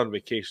 I was on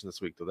vacation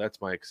this week, though.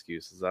 That's my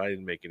excuse, is that I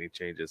didn't make any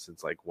changes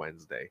since like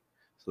Wednesday.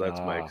 So that's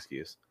my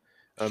excuse.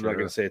 I'm not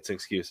going to say it's an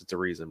excuse. It's a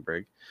reason,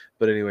 Brig.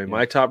 But anyway,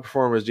 my top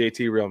performer was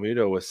JT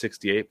Realmuto with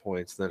 68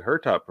 points. Then her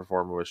top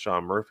performer was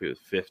Sean Murphy with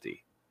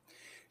 50.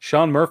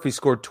 Sean Murphy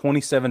scored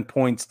 27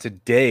 points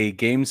today.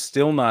 Game's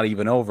still not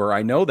even over.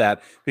 I know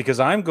that because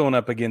I'm going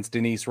up against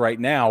Denise right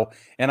now,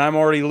 and I'm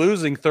already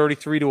losing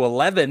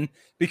 33-11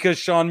 because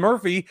Sean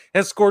Murphy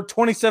has scored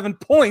 27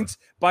 points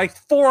by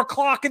 4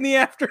 o'clock in the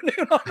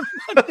afternoon on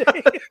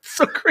Monday. It's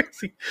so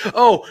crazy.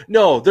 Oh,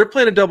 no, they're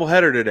playing a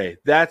doubleheader today.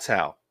 That's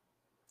how.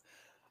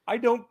 I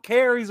don't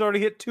care. He's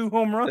already hit 2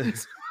 home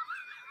runs.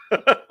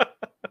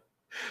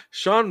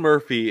 Sean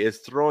Murphy is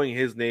throwing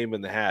his name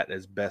in the hat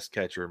as best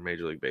catcher in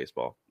Major League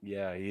Baseball.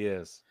 Yeah, he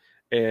is.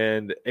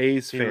 And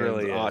A's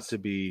fans ought to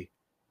be,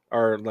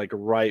 are like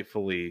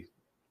rightful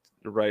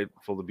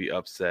to be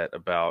upset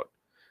about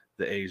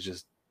the A's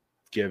just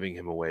giving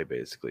him away,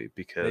 basically,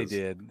 because they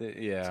did.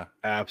 Yeah, it's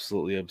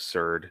absolutely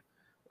absurd.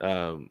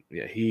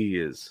 He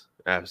is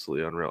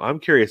absolutely unreal. I'm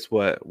curious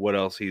what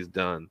else he's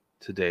done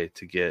today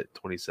to get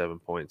 27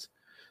 points.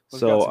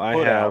 So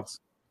I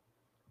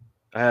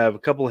have a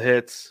couple of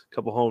hits, a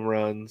couple home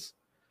runs,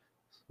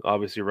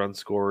 obviously runs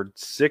scored,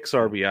 6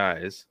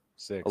 RBIs,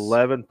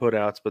 11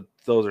 putouts, but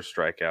those are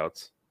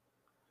strikeouts.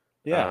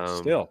 Yeah,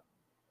 still.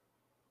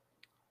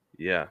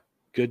 Yeah,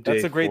 good day.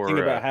 That's a great thing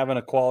about having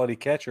a quality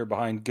catcher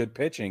behind good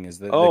pitching is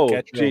that the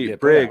catcher will get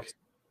Brig.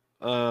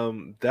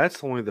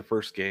 That's only the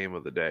first game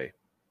of the day.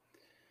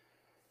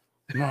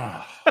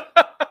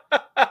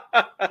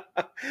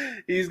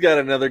 He's got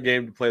another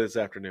game to play this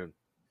afternoon.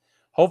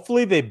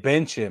 Hopefully they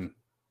bench him.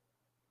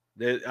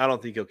 I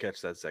don't think he'll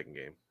catch that second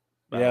game.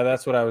 Yeah,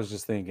 that's what I was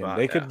just thinking.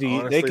 They could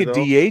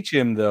DH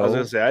him though. I was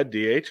gonna say I'd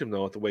DH him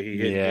though with the way he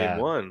hit in game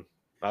 1.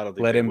 I don't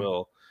think they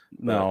will.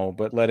 No,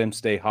 but let him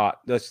stay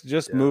hot. Let's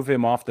just move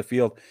him off the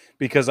field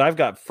because I've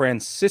got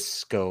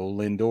Francisco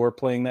Lindor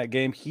playing that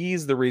game.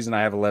 He's the reason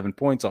I have 11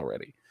 points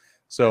already.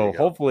 So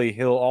hopefully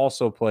he'll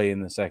also play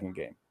in the second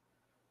game.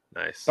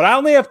 Nice. But I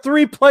only have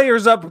 3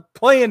 players up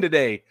playing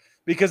today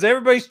because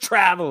everybody's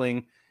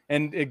traveling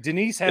and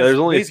Denise has there's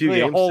only basically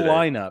a whole today.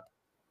 lineup.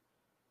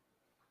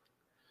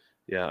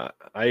 Yeah,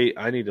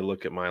 I need to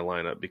look at my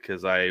lineup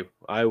because I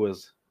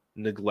was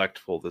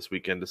neglectful this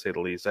weekend, to say the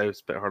least. I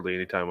spent hardly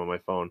any time on my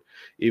phone,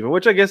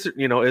 which I guess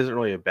isn't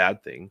really a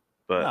bad thing.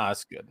 But no,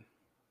 that's good.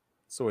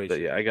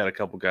 I got a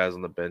couple guys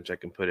on the bench I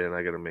can put in.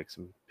 I got to make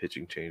some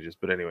pitching changes.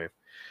 But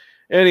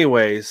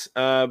anyways,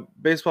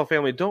 baseball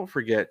family, don't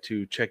forget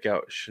to check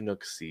out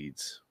Chinook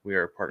Seeds. We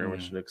are a partner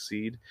with Chinook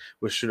Seed,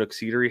 with Chinook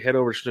Seedery. Head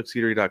over to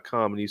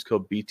ChinookSeedery.com and use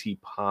code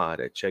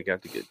BTPOD at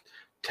checkout to get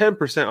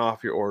 10%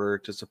 off your order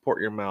to support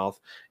your mouth.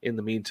 In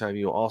the meantime,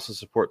 you'll also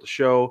support the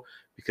show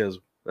because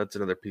that's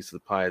another piece of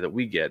the pie that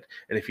we get.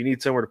 And if you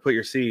need somewhere to put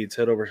your seeds,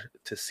 head over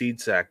to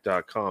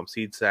seedsack.com.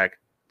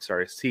 Seed-sack.com.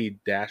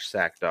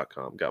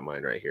 Got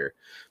mine right here.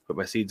 Put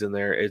my seeds in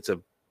there. It's a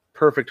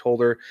perfect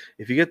holder.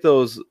 If you get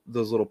those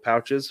little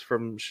pouches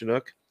from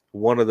Chinook,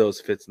 one of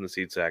those fits in the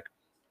seed sack,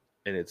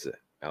 and it's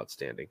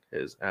outstanding.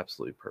 It is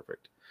absolutely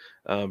perfect.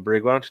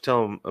 Brig, why don't you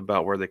tell them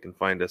about where they can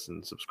find us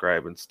and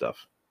subscribe and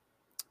stuff?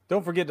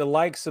 Don't forget to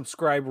like,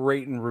 subscribe,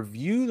 rate, and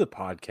review the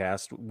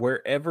podcast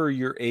wherever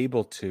you're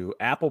able to.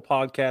 Apple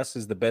Podcasts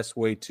is the best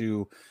way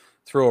to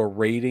throw a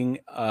rating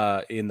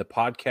in the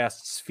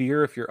podcast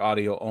sphere if you're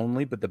audio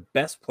only, but the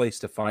best place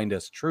to find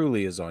us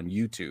truly is on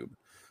YouTube.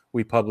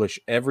 We publish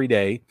every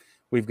day.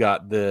 We've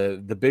got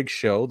the big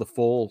show, the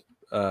full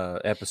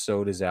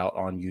episode is out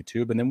on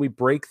YouTube, and then we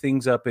break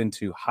things up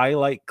into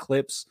highlight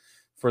clips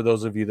for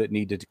those of you that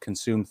need to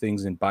consume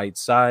things in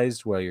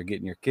bite-sized while you're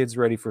getting your kids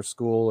ready for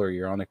school or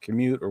you're on a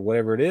commute or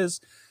whatever it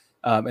is.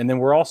 And then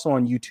we're also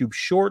on YouTube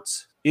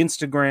Shorts,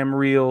 Instagram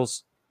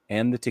Reels,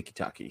 and the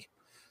TikTok.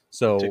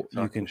 So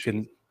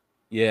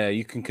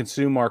you can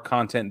consume our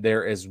content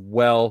there as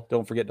well.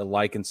 Don't forget to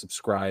like and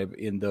subscribe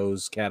in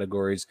those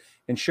categories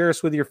and share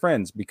us with your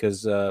friends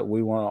because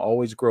we want to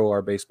always grow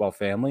our baseball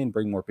family and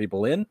bring more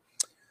people in.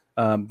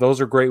 Those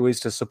are great ways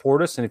to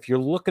support us. And if you're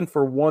looking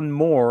for one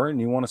more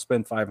and you want to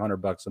spend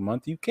 $500 a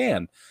month, you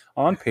can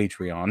on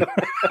Patreon.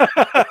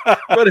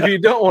 But if you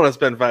don't want to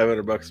spend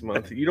 $500 a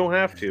month, you don't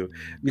have to.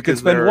 You can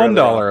spend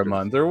 $1 a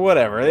month or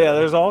whatever. Yeah,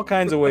 there's all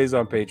kinds of ways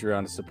on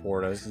Patreon to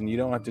support us, and you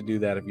don't have to do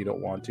that if you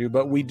don't want to.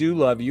 But we do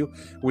love you.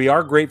 We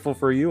are grateful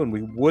for you, and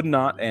we would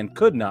not and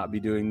could not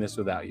be doing this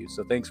without you.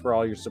 So thanks for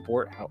all your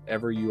support,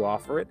 however you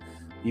offer it,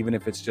 even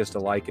if it's just a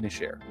like and a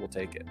share. We'll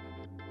take it.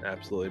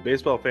 Absolutely.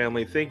 Baseball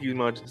family, thank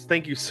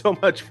you so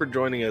much for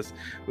joining us.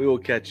 We will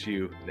catch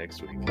you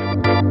next week.